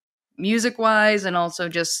 just music wise, and also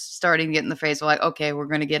just starting to get in the phase of like, okay, we're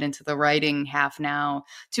going to get into the writing half now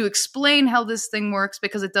to explain how this thing works,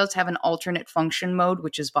 because it does have an alternate function mode,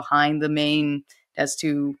 which is behind the main, as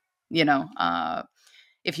to,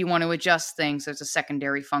 if you want to adjust things, there's a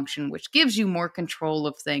secondary function which gives you more control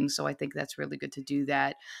of things. So I think that's really good to do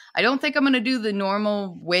that. I don't think I'm going to do the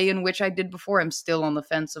normal way in which I did before. I'm still on the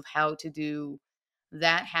fence of how to do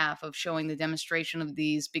that half of showing the demonstration of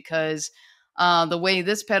these, because the way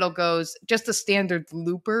this pedal goes, just a standard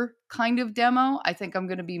looper kind of demo, I think I'm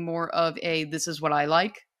going to be more of a, this is what I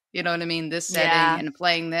like. You know what I mean? This setting Yeah. and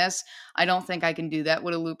playing this. I don't think I can do that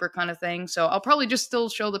with a looper kind of thing. So I'll probably just still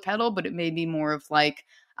show the pedal, but it may be more of like,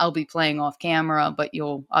 I'll be playing off camera, but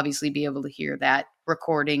you'll obviously be able to hear that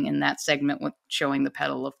recording in that segment with showing the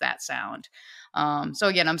pedal of that sound. So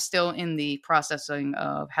again, I'm still in the processing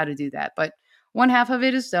of how to do that, but one half of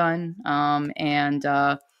it is done. And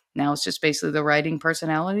now it's just basically the writing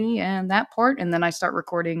personality and that part. And then I start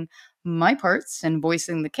recording my parts and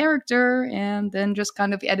voicing the character, and then just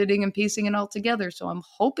kind of editing and piecing it all together. So I'm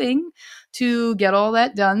hoping to get all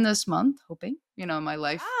that done this month. Hoping, my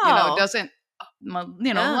life, Wow. doesn't,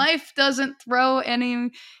 Yeah. life doesn't throw any,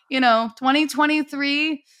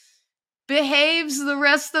 2023 behaves the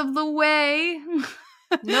rest of the way.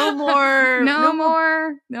 No more. No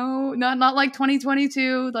more. No, not like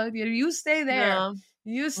 2022. You stay there. No.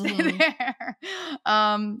 You stay Mhm. there.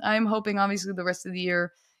 I'm hoping obviously the rest of the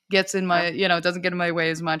year gets in Yeah. my, doesn't get in my way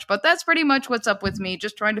as much. But that's pretty much what's up with me.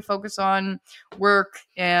 Just trying to focus on work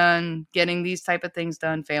and getting these type of things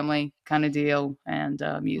done, family kind of deal, and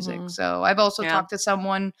music. Mhm. So I've also Yeah. talked to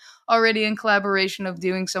someone already in collaboration of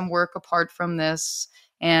doing some work apart from this.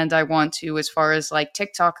 And I want to, as far as like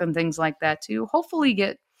TikTok and things like that, to hopefully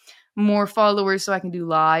get more followers so I can do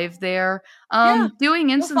live there. Yeah. Doing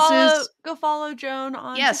Go follow. instances. Go follow Joan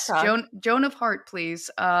on Yes, TikTok. Joan of Heart, please.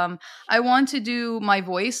 I want to do my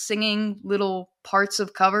voice singing little parts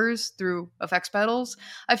of covers through effects pedals.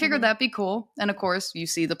 I figured that'd be cool. And of course, you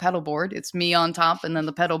see the pedal board. It's me on top and then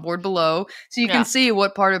the pedal board below. So you can see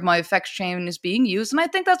what part of my effects chain is being used. And I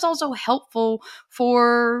think that's also helpful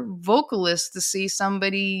for vocalists to see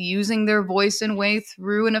somebody using their voice and way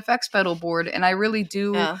through an effects pedal board. And I really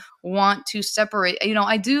do want to separate. You know,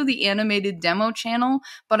 I do the animated demo channel,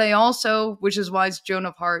 but I also, which is why it's Joan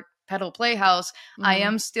of Heart Pedal Playhouse, I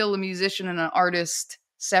am still a musician and an artist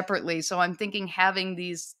separately. So I'm thinking having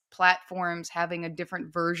these platforms having a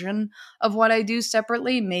different version of what I do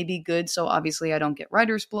separately may be good. So obviously I don't get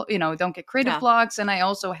don't get creative blocks. And I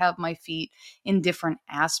also have my feet in different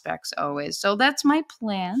aspects always. So that's my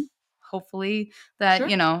plan. Hopefully that,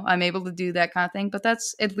 I'm able to do that kind of thing. But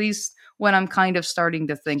that's at least what I'm kind of starting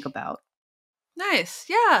to think about. Nice.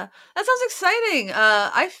 Yeah. That sounds exciting.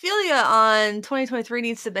 I feel you on 2023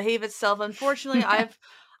 needs to behave itself. Unfortunately,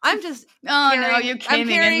 I'm just I'm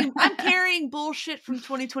carrying bullshit from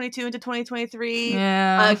 2022 into 2023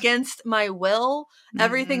 against my will.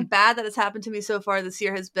 Everything bad that has happened to me so far this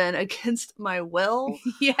year has been against my will.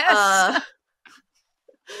 Yes.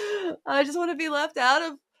 I just want to be left out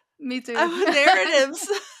of me too. Narratives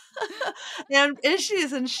and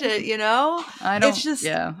issues and shit, I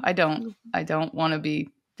don't want to be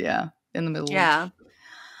in the middle. Yeah.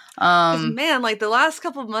 Man, like the last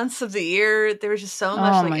couple of months of the year, there was just so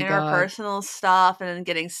much interpersonal stuff and then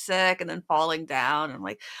getting sick and then falling down. And I'm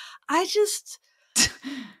like, I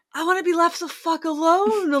want to be left the fuck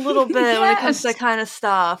alone a little bit when it comes to that kind of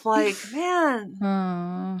stuff. Like, man.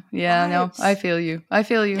 I feel you.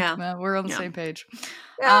 Yeah. We're on the same page.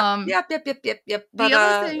 Yep.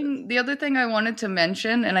 The other thing I wanted to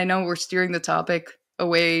mention, and I know we're steering the topic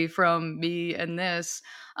away from me and this,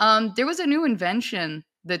 there was a new invention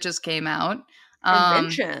that just came out.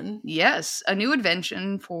 Invention? Yes, a new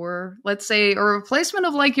invention for, let's say, a replacement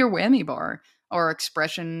of like your whammy bar or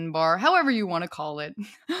expression bar, however you want to call it.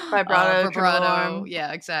 Vibrato.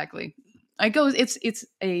 Yeah, exactly. It's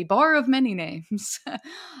a bar of many names.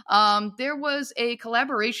 There was a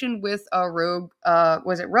collaboration with Rogue,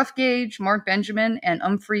 was it Rough Gauge, Mark Benjamin, and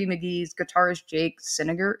Humphrey McGee's guitarist Jake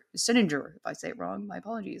Sininger. If I say it wrong, my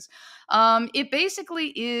apologies. It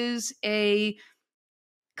basically is a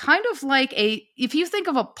kind of like if you think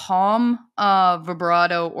of a palm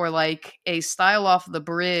vibrato or like a style off the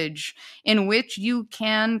bridge in which you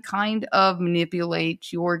can kind of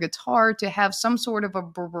manipulate your guitar to have some sort of a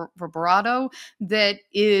vibrato that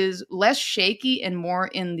is less shaky and more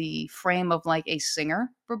in the frame of like a singer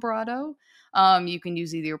vibrato. You can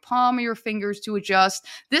use either your palm or your fingers to adjust.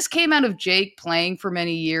 This came out of Jake playing for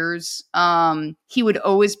many years. He would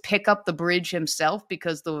always pick up the bridge himself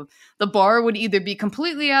because the bar would either be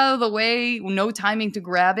completely out of the way, no timing to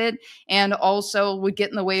grab it, and also would get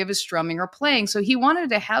in the way of his strumming or playing. So he wanted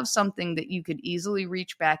to have something that you could easily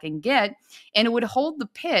reach back and get, and it would hold the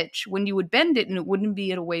pitch when you would bend it, and it wouldn't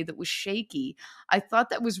be in a way that was shaky. I thought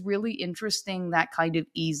that was really interesting, that kind of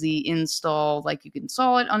easy install, like you can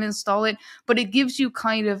install it, uninstall it, but it gives you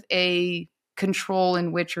kind of a control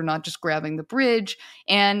in which you're not just grabbing the bridge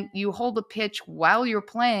and you hold the pitch while you're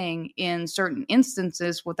playing in certain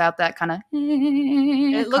instances without that kind of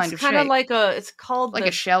it looks kind of like it's called like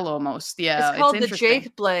a shell almost. Yeah. It's called the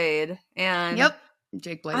Jake Blade. And yep.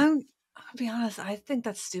 Jake Blade. I'll be honest, I think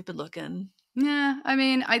that's stupid looking. Yeah, I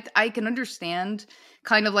mean, I can understand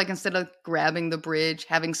kind of like instead of grabbing the bridge,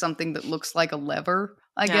 having something that looks like a lever,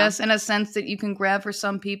 I guess, in a sense that you can grab for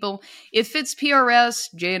some people. It fits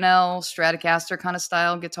PRS, J&L, Stratocaster kind of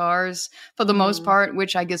style guitars for the most part,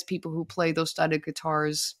 which I guess people who play those style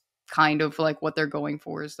guitars kind of like what they're going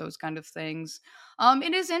for is those kind of things.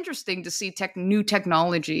 It is interesting to see new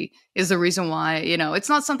technology is the reason why, it's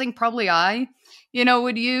not something probably I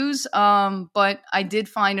would use. But I did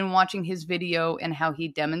find in watching his video and how he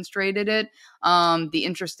demonstrated it, the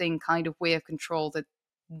interesting kind of way of control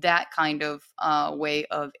that kind of way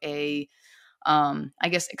of a, I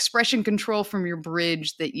guess, expression control from your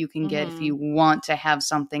bridge that you can get if you want to have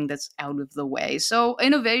something that's out of the way. So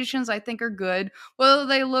innovations, I think, are good. Whether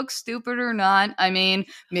they look stupid or not, I mean,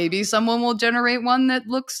 maybe someone will generate one that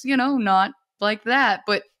looks, not like that.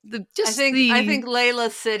 But I think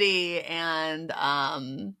Layla City and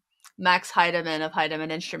Max Heidemann of Heidemann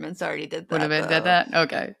Instruments already did that. Did that?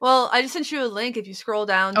 Okay. Well, I just sent you a link. If you scroll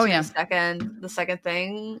down to the second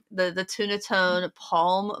thing, the Tunatone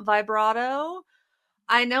Palm Vibrato.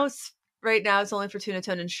 I know right now it's only for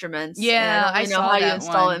Tunatone Instruments. Yeah, I don't know how you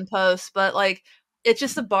install it in post, but like it's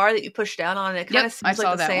just a bar that you push down on, and it kind of I seems saw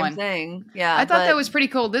like the that same one. thing. Yeah, I thought that was pretty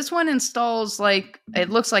cool. This one installs it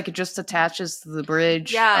looks like it just attaches to the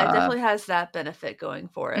bridge. Yeah, it definitely has that benefit going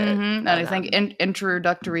for it. And But, I think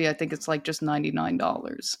introductory, I think it's like just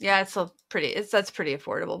 $99. yeah, it's that's pretty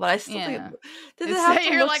affordable. But I still think, does it It's, have to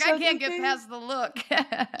you're look like, so I can't goofy? get past the look.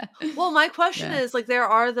 Well, my question Yeah. is, like, there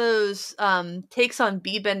are those takes on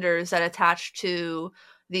B-benders that attach to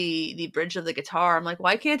the bridge of the guitar. I'm like,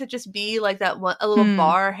 why can't it just be like that one, a little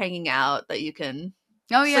bar hanging out that you can?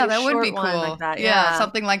 Oh Just yeah, like a that would be short one like cool. that. Yeah, Yeah,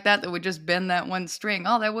 something like that would just bend that one string.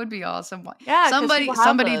 Oh, that would be awesome. yeah, because people have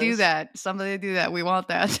Somebody do those. that. Somebody do that. We want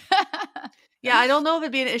that. Yeah, I don't know if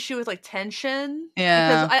it'd be an issue with like tension,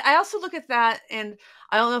 because Yeah. I also look at that, and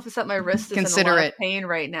I don't know if it's that my wrist is in a Consider lot it. of pain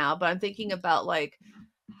right now, but I'm thinking about like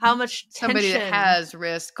how much Somebody that tension. has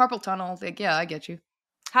wrist carpal tunnel. Like, yeah, I get you.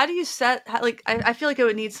 How do you set? Like, I feel like it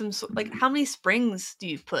would need some like, how many springs do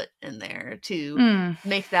you put in there to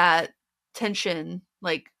make that tension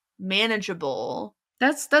like manageable?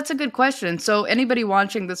 That's a good question. So anybody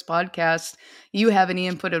watching this podcast, you have any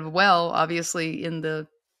input as well, obviously in the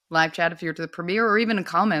live chat if you're to the premiere, or even in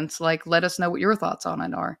comments, like let us know what your thoughts on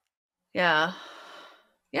it are. Yeah.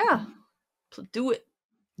 Yeah. Do it.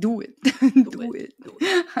 Do it. Do it.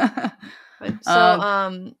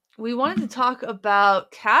 So we wanted to talk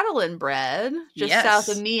about Catalan bread just south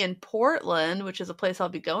of me in Portland, which is a place I'll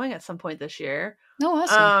be going at some point this year. Oh,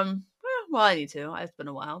 awesome. Well, I need to. It's been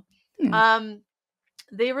a while. Hmm.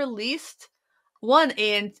 They released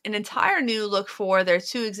an entire new look for their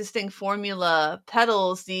two existing formula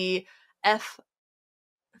pedals, the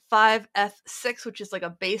F5, F6, which is like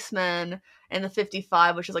a bassman, and the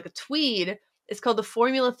 55, which is like a tweed. It's called the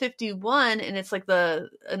Formula 51, and it's like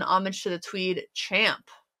an homage to the tweed Champ,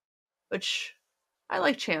 which I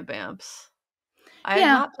like Champ amps. I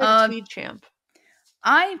have not played the tweed Champ.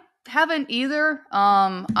 I haven't either.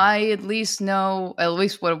 I at least know,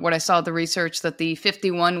 what I saw the research, that the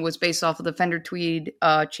 51 was based off of the Fender Tweed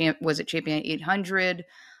Champion 800.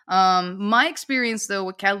 My experience though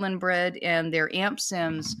with Catalan Bread and their Amp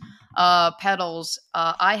Sims pedals,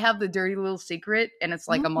 I have the Dirty Little Secret, and it's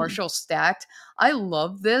like a Marshall stacked. I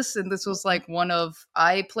love this, and this was like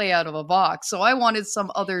I play out of a Vox, so I wanted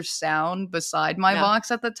some other sound beside my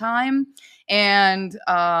Vox at the time. And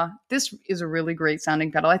this is a really great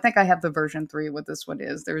sounding pedal. I think I have the version 3 what this one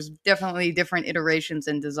is. There's definitely different iterations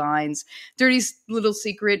and designs. Dirty Little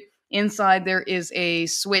Secret, inside there is a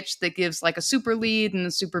switch that gives like a super lead and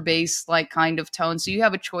a super bass like kind of tone. So you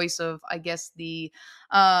have a choice of, I guess, the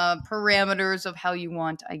parameters of how you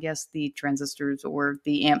want, I guess, the transistors or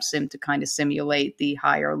the amp sim to kind of simulate the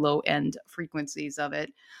high or low end frequencies of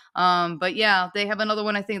it. But yeah, they have another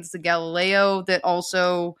one. I think it's the Galileo that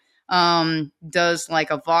also does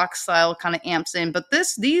like a Vox style kind of amps in, but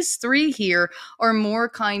these three here are more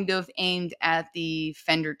kind of aimed at the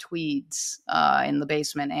Fender Tweeds in the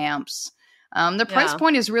basement amps. The price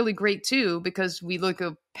point is really great too, because we look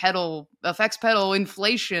at effects pedal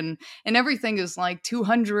inflation, and everything is like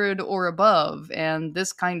 200 or above, and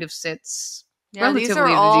this kind of sits relatively these are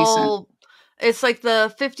all decent. It's like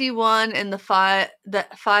the 51 and the 5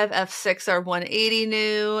 F6 are 180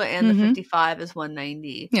 new, and the 55 is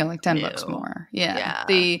 190. Yeah, like $10 more. Yeah.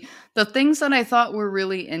 The things that I thought were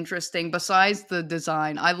really interesting, besides the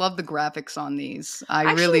design, I love the graphics on these.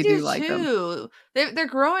 I really do like them. They're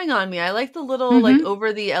growing on me. I like the little like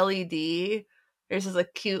over the LED. There's this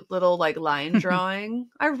like cute little like line drawing.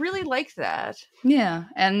 I really like that. Yeah,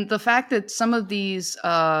 and the fact that some of these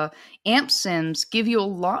amp sims give you a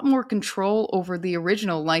lot more control over the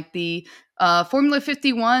original, like the Formula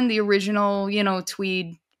 51, the original,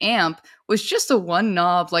 Tweed amp was just a one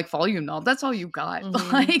knob, like volume knob. That's all you got.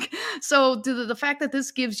 Like, so the fact that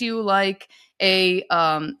this gives you like a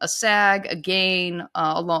sag, a gain,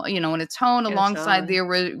 and a tone alongside the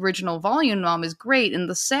original volume knob is great. And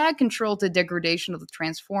the sag control to degradation of the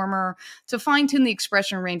transformer to fine tune the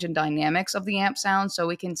expression range and dynamics of the amp sound,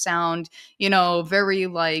 so it can sound, very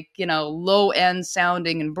like, low end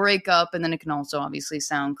sounding and break up, and then it can also obviously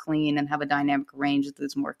sound clean and have a dynamic range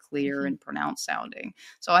that's more clear and pronounced sounding.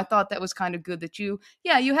 So I thought that was kind of good that you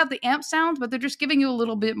have the amp sound, but they're just giving you a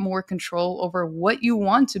little bit more control over what you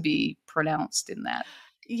want to be pronounced in that.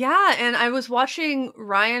 Yeah, and I was watching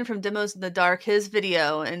Ryan from Demos in the Dark, his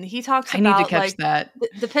video, and he talks about, I need to catch that.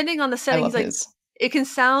 Depending on the settings, like it can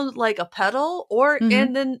sound like a pedal, or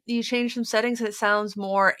and then you change some settings and it sounds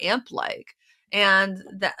more amp-like, and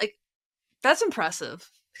that's impressive,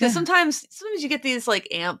 because sometimes you get these like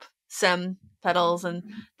amp sim pedals and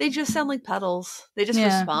they just sound like pedals. They just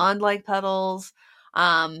respond like pedals.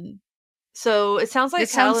 So it sounds like It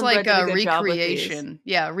sounds Cattle and Bread like did a a good job with these. recreation.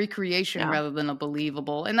 Yeah, recreation Yeah. rather than a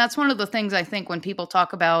believable. And that's one of the things I think when people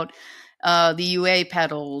talk about the UA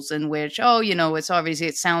pedals, in which, oh, you know, it's obviously,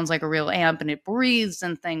 it sounds like a real amp and it breathes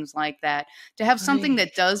and things like that. To have something Right.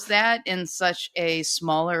 that does that in such a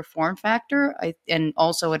smaller form factor, and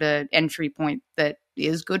also at an entry point that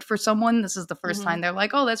is good for someone, this is the first time Mhm. they're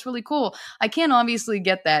like, oh, that's really cool. I can't obviously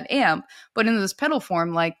get that amp, but in this pedal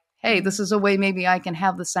form, like, hey, this Mhm. is a way maybe I can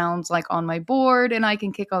have the sounds like on my board and I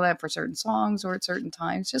can kick all that for certain songs or at certain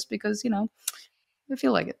times just because, you know, I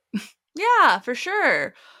feel like it. Yeah, for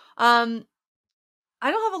sure. Um,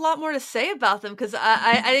 I don't have a lot more to say about them because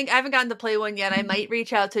I think I haven't gotten to play one yet. I might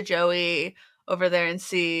reach out to Joey over there and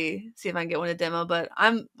see if I can get one a demo, but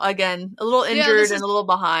I'm again a little Yeah, injured this and is a little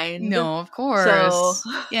behind. no, of So course.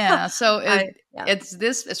 Yeah, so yeah, it's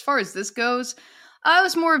this as far as this goes, I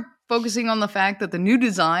was more focusing on the fact that the new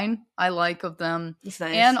design I like of them, it's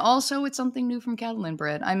and nice. also it's something new from Cattle and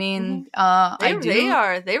Bread. I Hmm. mean, They I they do,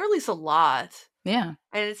 are they release a lot, yeah.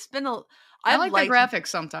 and it's been a. I I've like their liked. graphics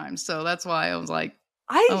sometimes, so that's why I was like,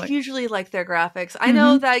 oh I wait. usually like their graphics. I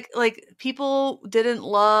know Mhm. that like people didn't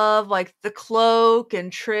love like the cloak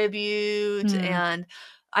and tribute, Mm. and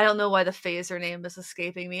I don't know why the phaser name is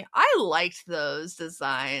escaping me. I liked those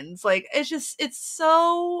designs. Like it's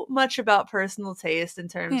so much about personal taste in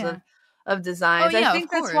terms Yeah. of Oh designs. I yeah, of think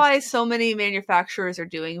that's course. why so many manufacturers are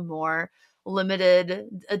doing more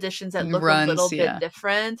limited editions that look a little Runs, bit yeah.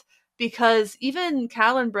 different, because even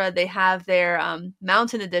Callan Bread, they have their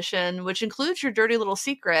Mountain Edition, which includes your Dirty Little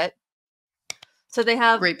Secret. So they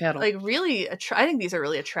have Great pedal. like really, I think these are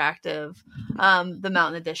really attractive. The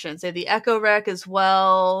Mountain Editions. They have the Echo Rec as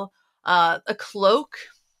well, a cloak,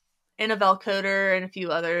 and a Velcoder, and a few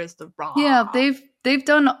others. The Raw. Yeah, they've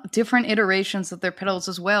done different iterations of their pedals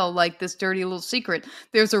as well, like this Dirty Little Secret.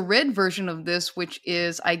 There's a red version of this, which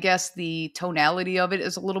is, I guess, the tonality of it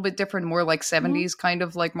is a little bit different, more like Mhm. 70s kind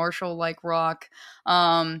of like Marshall like rock.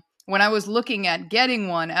 When I was looking at getting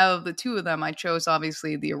one out of the two of them, I chose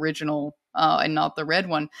obviously the original and not the red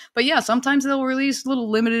one. But yeah, sometimes they'll release little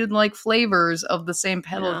limited like flavors of the same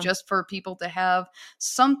pedal Yeah. just for people to have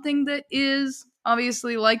something that is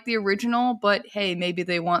obviously like the original, but hey, maybe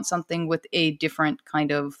they want something with a different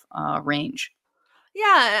kind of range.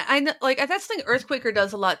 Yeah, I know, like that's the thing Earthquaker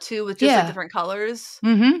does a lot too, with just like Yeah. different colors.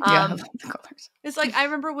 Mm-hmm. Yeah, I Um, love the colors. it's like I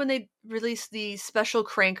remember when they released the special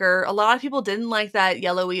cranker, a lot of people didn't like that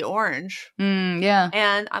yellowy orange. Yeah,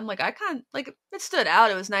 And I'm like, I kind of like it stood out.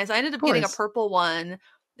 It was nice. I ended of up getting a course. purple one,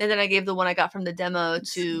 and then I gave the one I got from the demo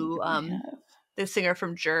Let's see to what I have. the singer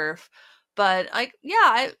from Jerf. But like,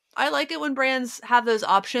 yeah, I like it when brands have those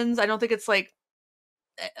options. I don't think it's like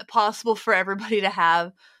possible for everybody to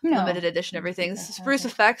have No. limited edition Let's see everything. if I have Spruce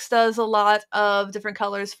it. Effects does a lot of different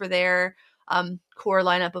colors for their core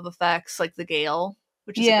lineup of effects, like the Gale,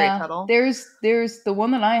 which is a great Yeah, pedal. there's the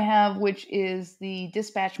one that I have, which is the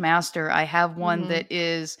Dispatch Master. I have one Hmm. that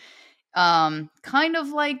is kind of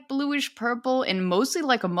like bluish purple and mostly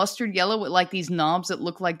like a mustard yellow with like these knobs that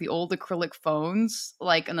look like the old acrylic phones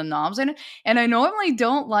like and the knobs in it. And I normally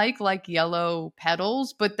don't like yellow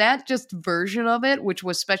pedals, but that just version of it, which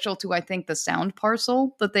was special to I think the sound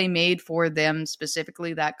parcel that they made for them,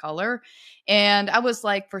 specifically that color, and I was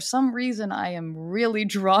like, for some reason I am really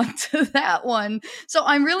drawn to that one. So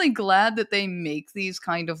I'm really glad that they make these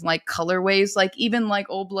kind of like colorways, like even like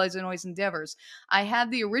Old Bloods and Noise Endeavors. I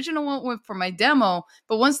had the original one for my demo,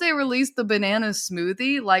 but once they released the banana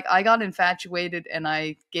smoothie, like I got infatuated and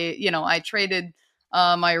I gave, you know, I traded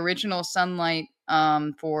my original Sunlight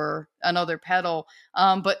for another pedal.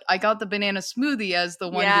 But I got the banana smoothie as the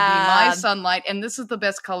one to be my Yeah, Sunlight, and this is the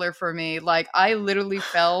best color for me. Like I literally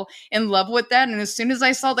fell in love with that, and as soon as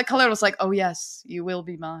I saw the color, I was like, "Oh yes, you will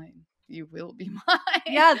be mine. You will be mine."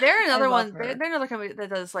 yeah, they're I another love one. They're, her. they're another company that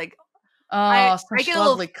does like Oh, I such get a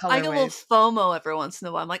little lovely I get a little colorways. FOMO every once in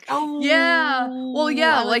a while. I'm like, Yeah. Well, oh,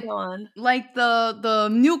 yeah, I like that one. like the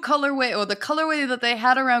new colorway or the colorway that they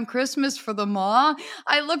had around Christmas for the maw.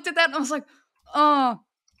 I looked at that and I was like, "Oh,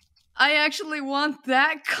 I actually want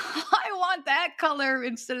that I want that color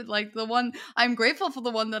instead of like the one I'm grateful for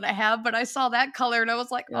the one that I have, but I saw that color and I was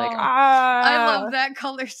like, You're like, "Oh, I ah, love that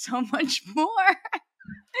color so much more."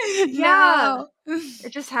 yeah. No. It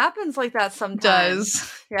just happens like that sometimes.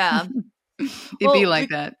 Does. Yeah. It be Well, like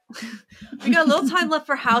we that. we got a little time left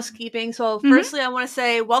for housekeeping. So, Mhm. firstly, I want to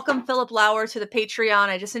say welcome, Philip Lauer, to the Patreon.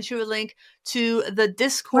 I just sent you a link to the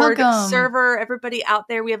Discord Welcome. server. Everybody out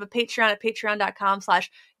there, we have a Patreon at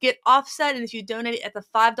patreon.com/get offset. And if you donate at the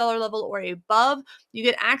 $5 level or above, you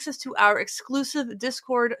get access to our exclusive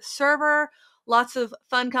Discord server. lots of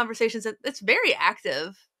fun conversations. It's very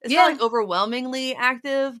active. It's Yeah. not like overwhelmingly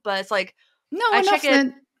active, but it's like No, I enough check it.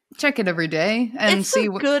 that check it every day and It's see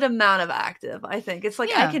a what. good amount of active, I think. It's like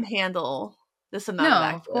I Yeah. can handle this amount No, of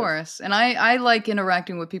of active. course. And I like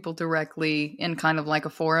interacting with people directly in kind of like a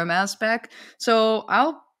forum aspect. So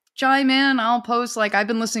I'll chime in, I'll post like I've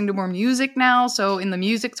been listening to more music now. So in the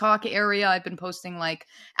music talk area, I've been posting like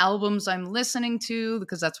albums I'm listening to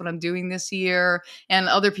because that's what I'm doing this year. And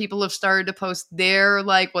other people have started to post their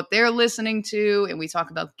like what they're listening to. And we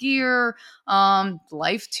talk about gear,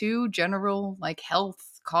 life too, general like health,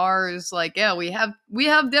 cars. Like, yeah, we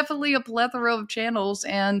have definitely a plethora of channels,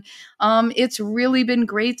 and it's really been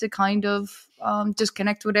great to kind of just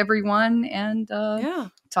connect with everyone and Yeah.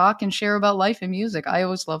 talk and share about life and music. I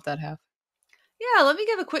always love that half. Yeah, let me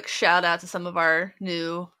give a quick shout out to some of our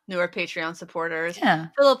newer Patreon supporters. Yeah.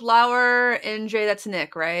 Philip Lauer, NJ, that's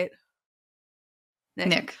Nick, right?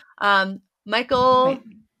 Nick. Michael Right.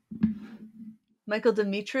 Michael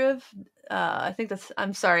Dimitrov. I think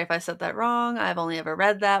I'm sorry if I said that wrong. I've only ever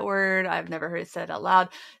read that word. I've never heard it said out loud.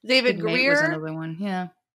 David Nate was Greer. another one. Yeah.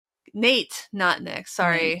 Nate, not Nick.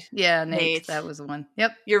 Sorry. Nate. Yeah, Nate. Nate. That was the one.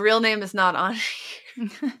 Yep. Your real name is not on.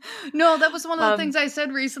 No, that was one of the things I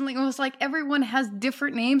said recently. It was like everyone has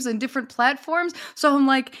different names and different platforms. So I'm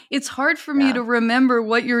like, it's hard for me to remember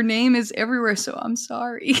what your name is everywhere. So I'm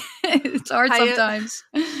sorry. It's hard sometimes.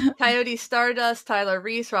 Coyote Stardust, Tyler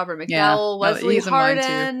Reese, Robert McDowell, Wesley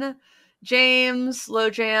Harden, James,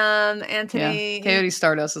 Lojam, Anthony. Yeah. Coyote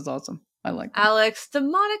Stardust is awesome. I like them. Alex,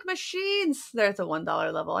 Demonic Machines. They're at the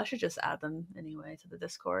 $1 level. I should just add them anyway to the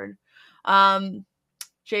Discord.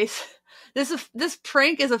 Jason, this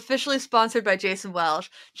prank is officially sponsored by Jason Welsh.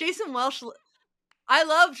 Jason Welsh, I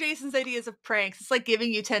love Jason's ideas of pranks. It's like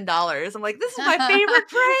giving you $10. I'm like, this is my favorite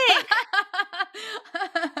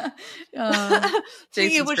prank.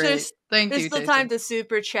 Jason's which great. There's still time to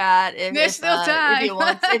super chat if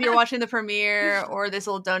you're watching the premiere, or this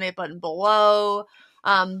little donate button below.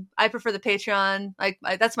 I prefer the Patreon.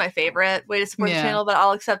 That's my favorite way to support the channel, but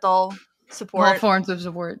I'll accept all support. All forms of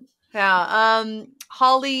support. Yeah.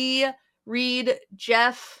 Holly, Reed,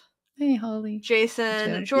 Jeff. Hey, Holly.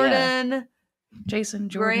 Jason, Jeff, Jordan. Yeah. Jason,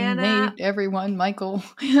 Jordan, Nate, everyone, Michael.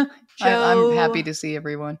 Joe, I'm happy to see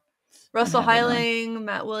everyone. Russell Heiling,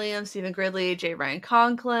 Matt Williams, Stephen Gridley, J. Ryan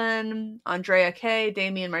Conklin, Andrea K,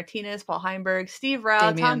 Damian Martinez, Paul Heinberg, Steve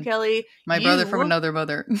Rao, Tom Kelly. My brother from another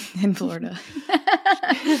mother in Florida.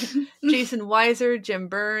 Jason Weiser, Jim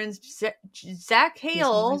Burns, Zach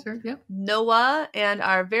Hale, Noah, and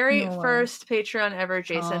our very first Patreon ever,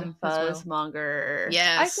 Jason Fuzzmonger.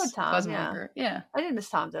 Yes. I said Tom. Fuzzmonger. Yeah. I didn't miss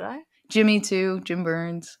Tom, did I? Jimmy too. Jim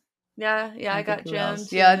Burns. Yeah, I got Jim.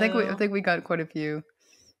 Yeah, I think we got quite a few.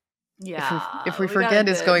 Yeah. If we forget,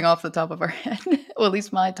 it's going off the top of our head. Well, at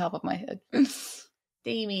least my top of my head.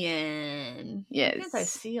 Damien. Yes. I guess I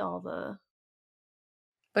see all the.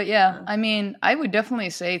 But yeah, I mean, I would definitely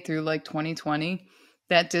say through like 2020,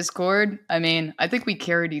 that Discord, I mean, I think we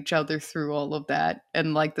carried each other through all of that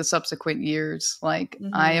and like the subsequent years. Like,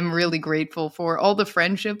 I am really grateful for all the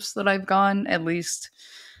friendships that I've gone, at least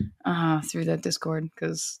through that Discord,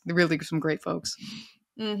 because they're really some great folks.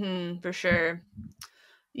 For sure.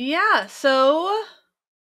 Yeah, so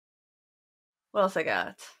what else I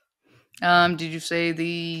got? Did you say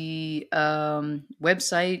the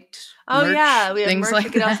website? Oh, merch, yeah, we have merch like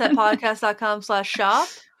at getoutsetpodcast.com/shop.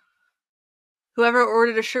 Whoever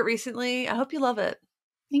ordered a shirt recently, I hope you love it.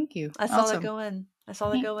 Thank you. I saw that go in.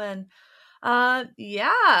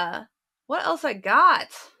 Yeah. What else I got?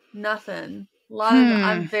 Nothing.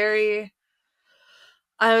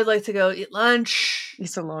 I would like to go eat lunch.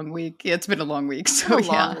 It's a long week. Yeah, it's been a long week. So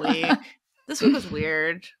long week. This week was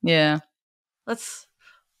weird. Yeah. Let's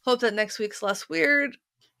hope that next week's less weird.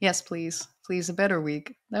 Yes, please. Please, a better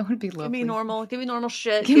week. That would be lovely. Give me normal. Give me normal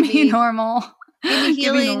shit. Give me normal. Give me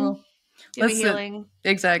healing. Give me healing.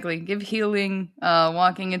 Exactly. Give healing.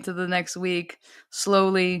 Walking into the next week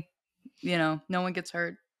slowly. You know, no one gets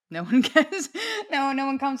hurt. No one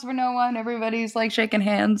comes for no one. Everybody's like shaking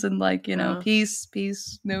hands and like, you know, peace.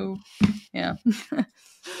 No. Yeah.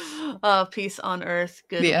 Peace on earth,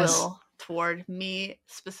 goodwill toward me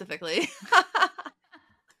specifically.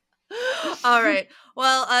 All right.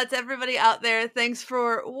 Well, to everybody out there, thanks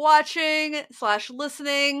for watching /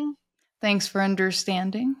 listening. Thanks for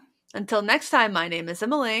understanding. Until next time, my name is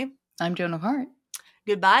Emily. I'm Joan of Heart.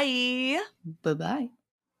 Goodbye. Bye-bye.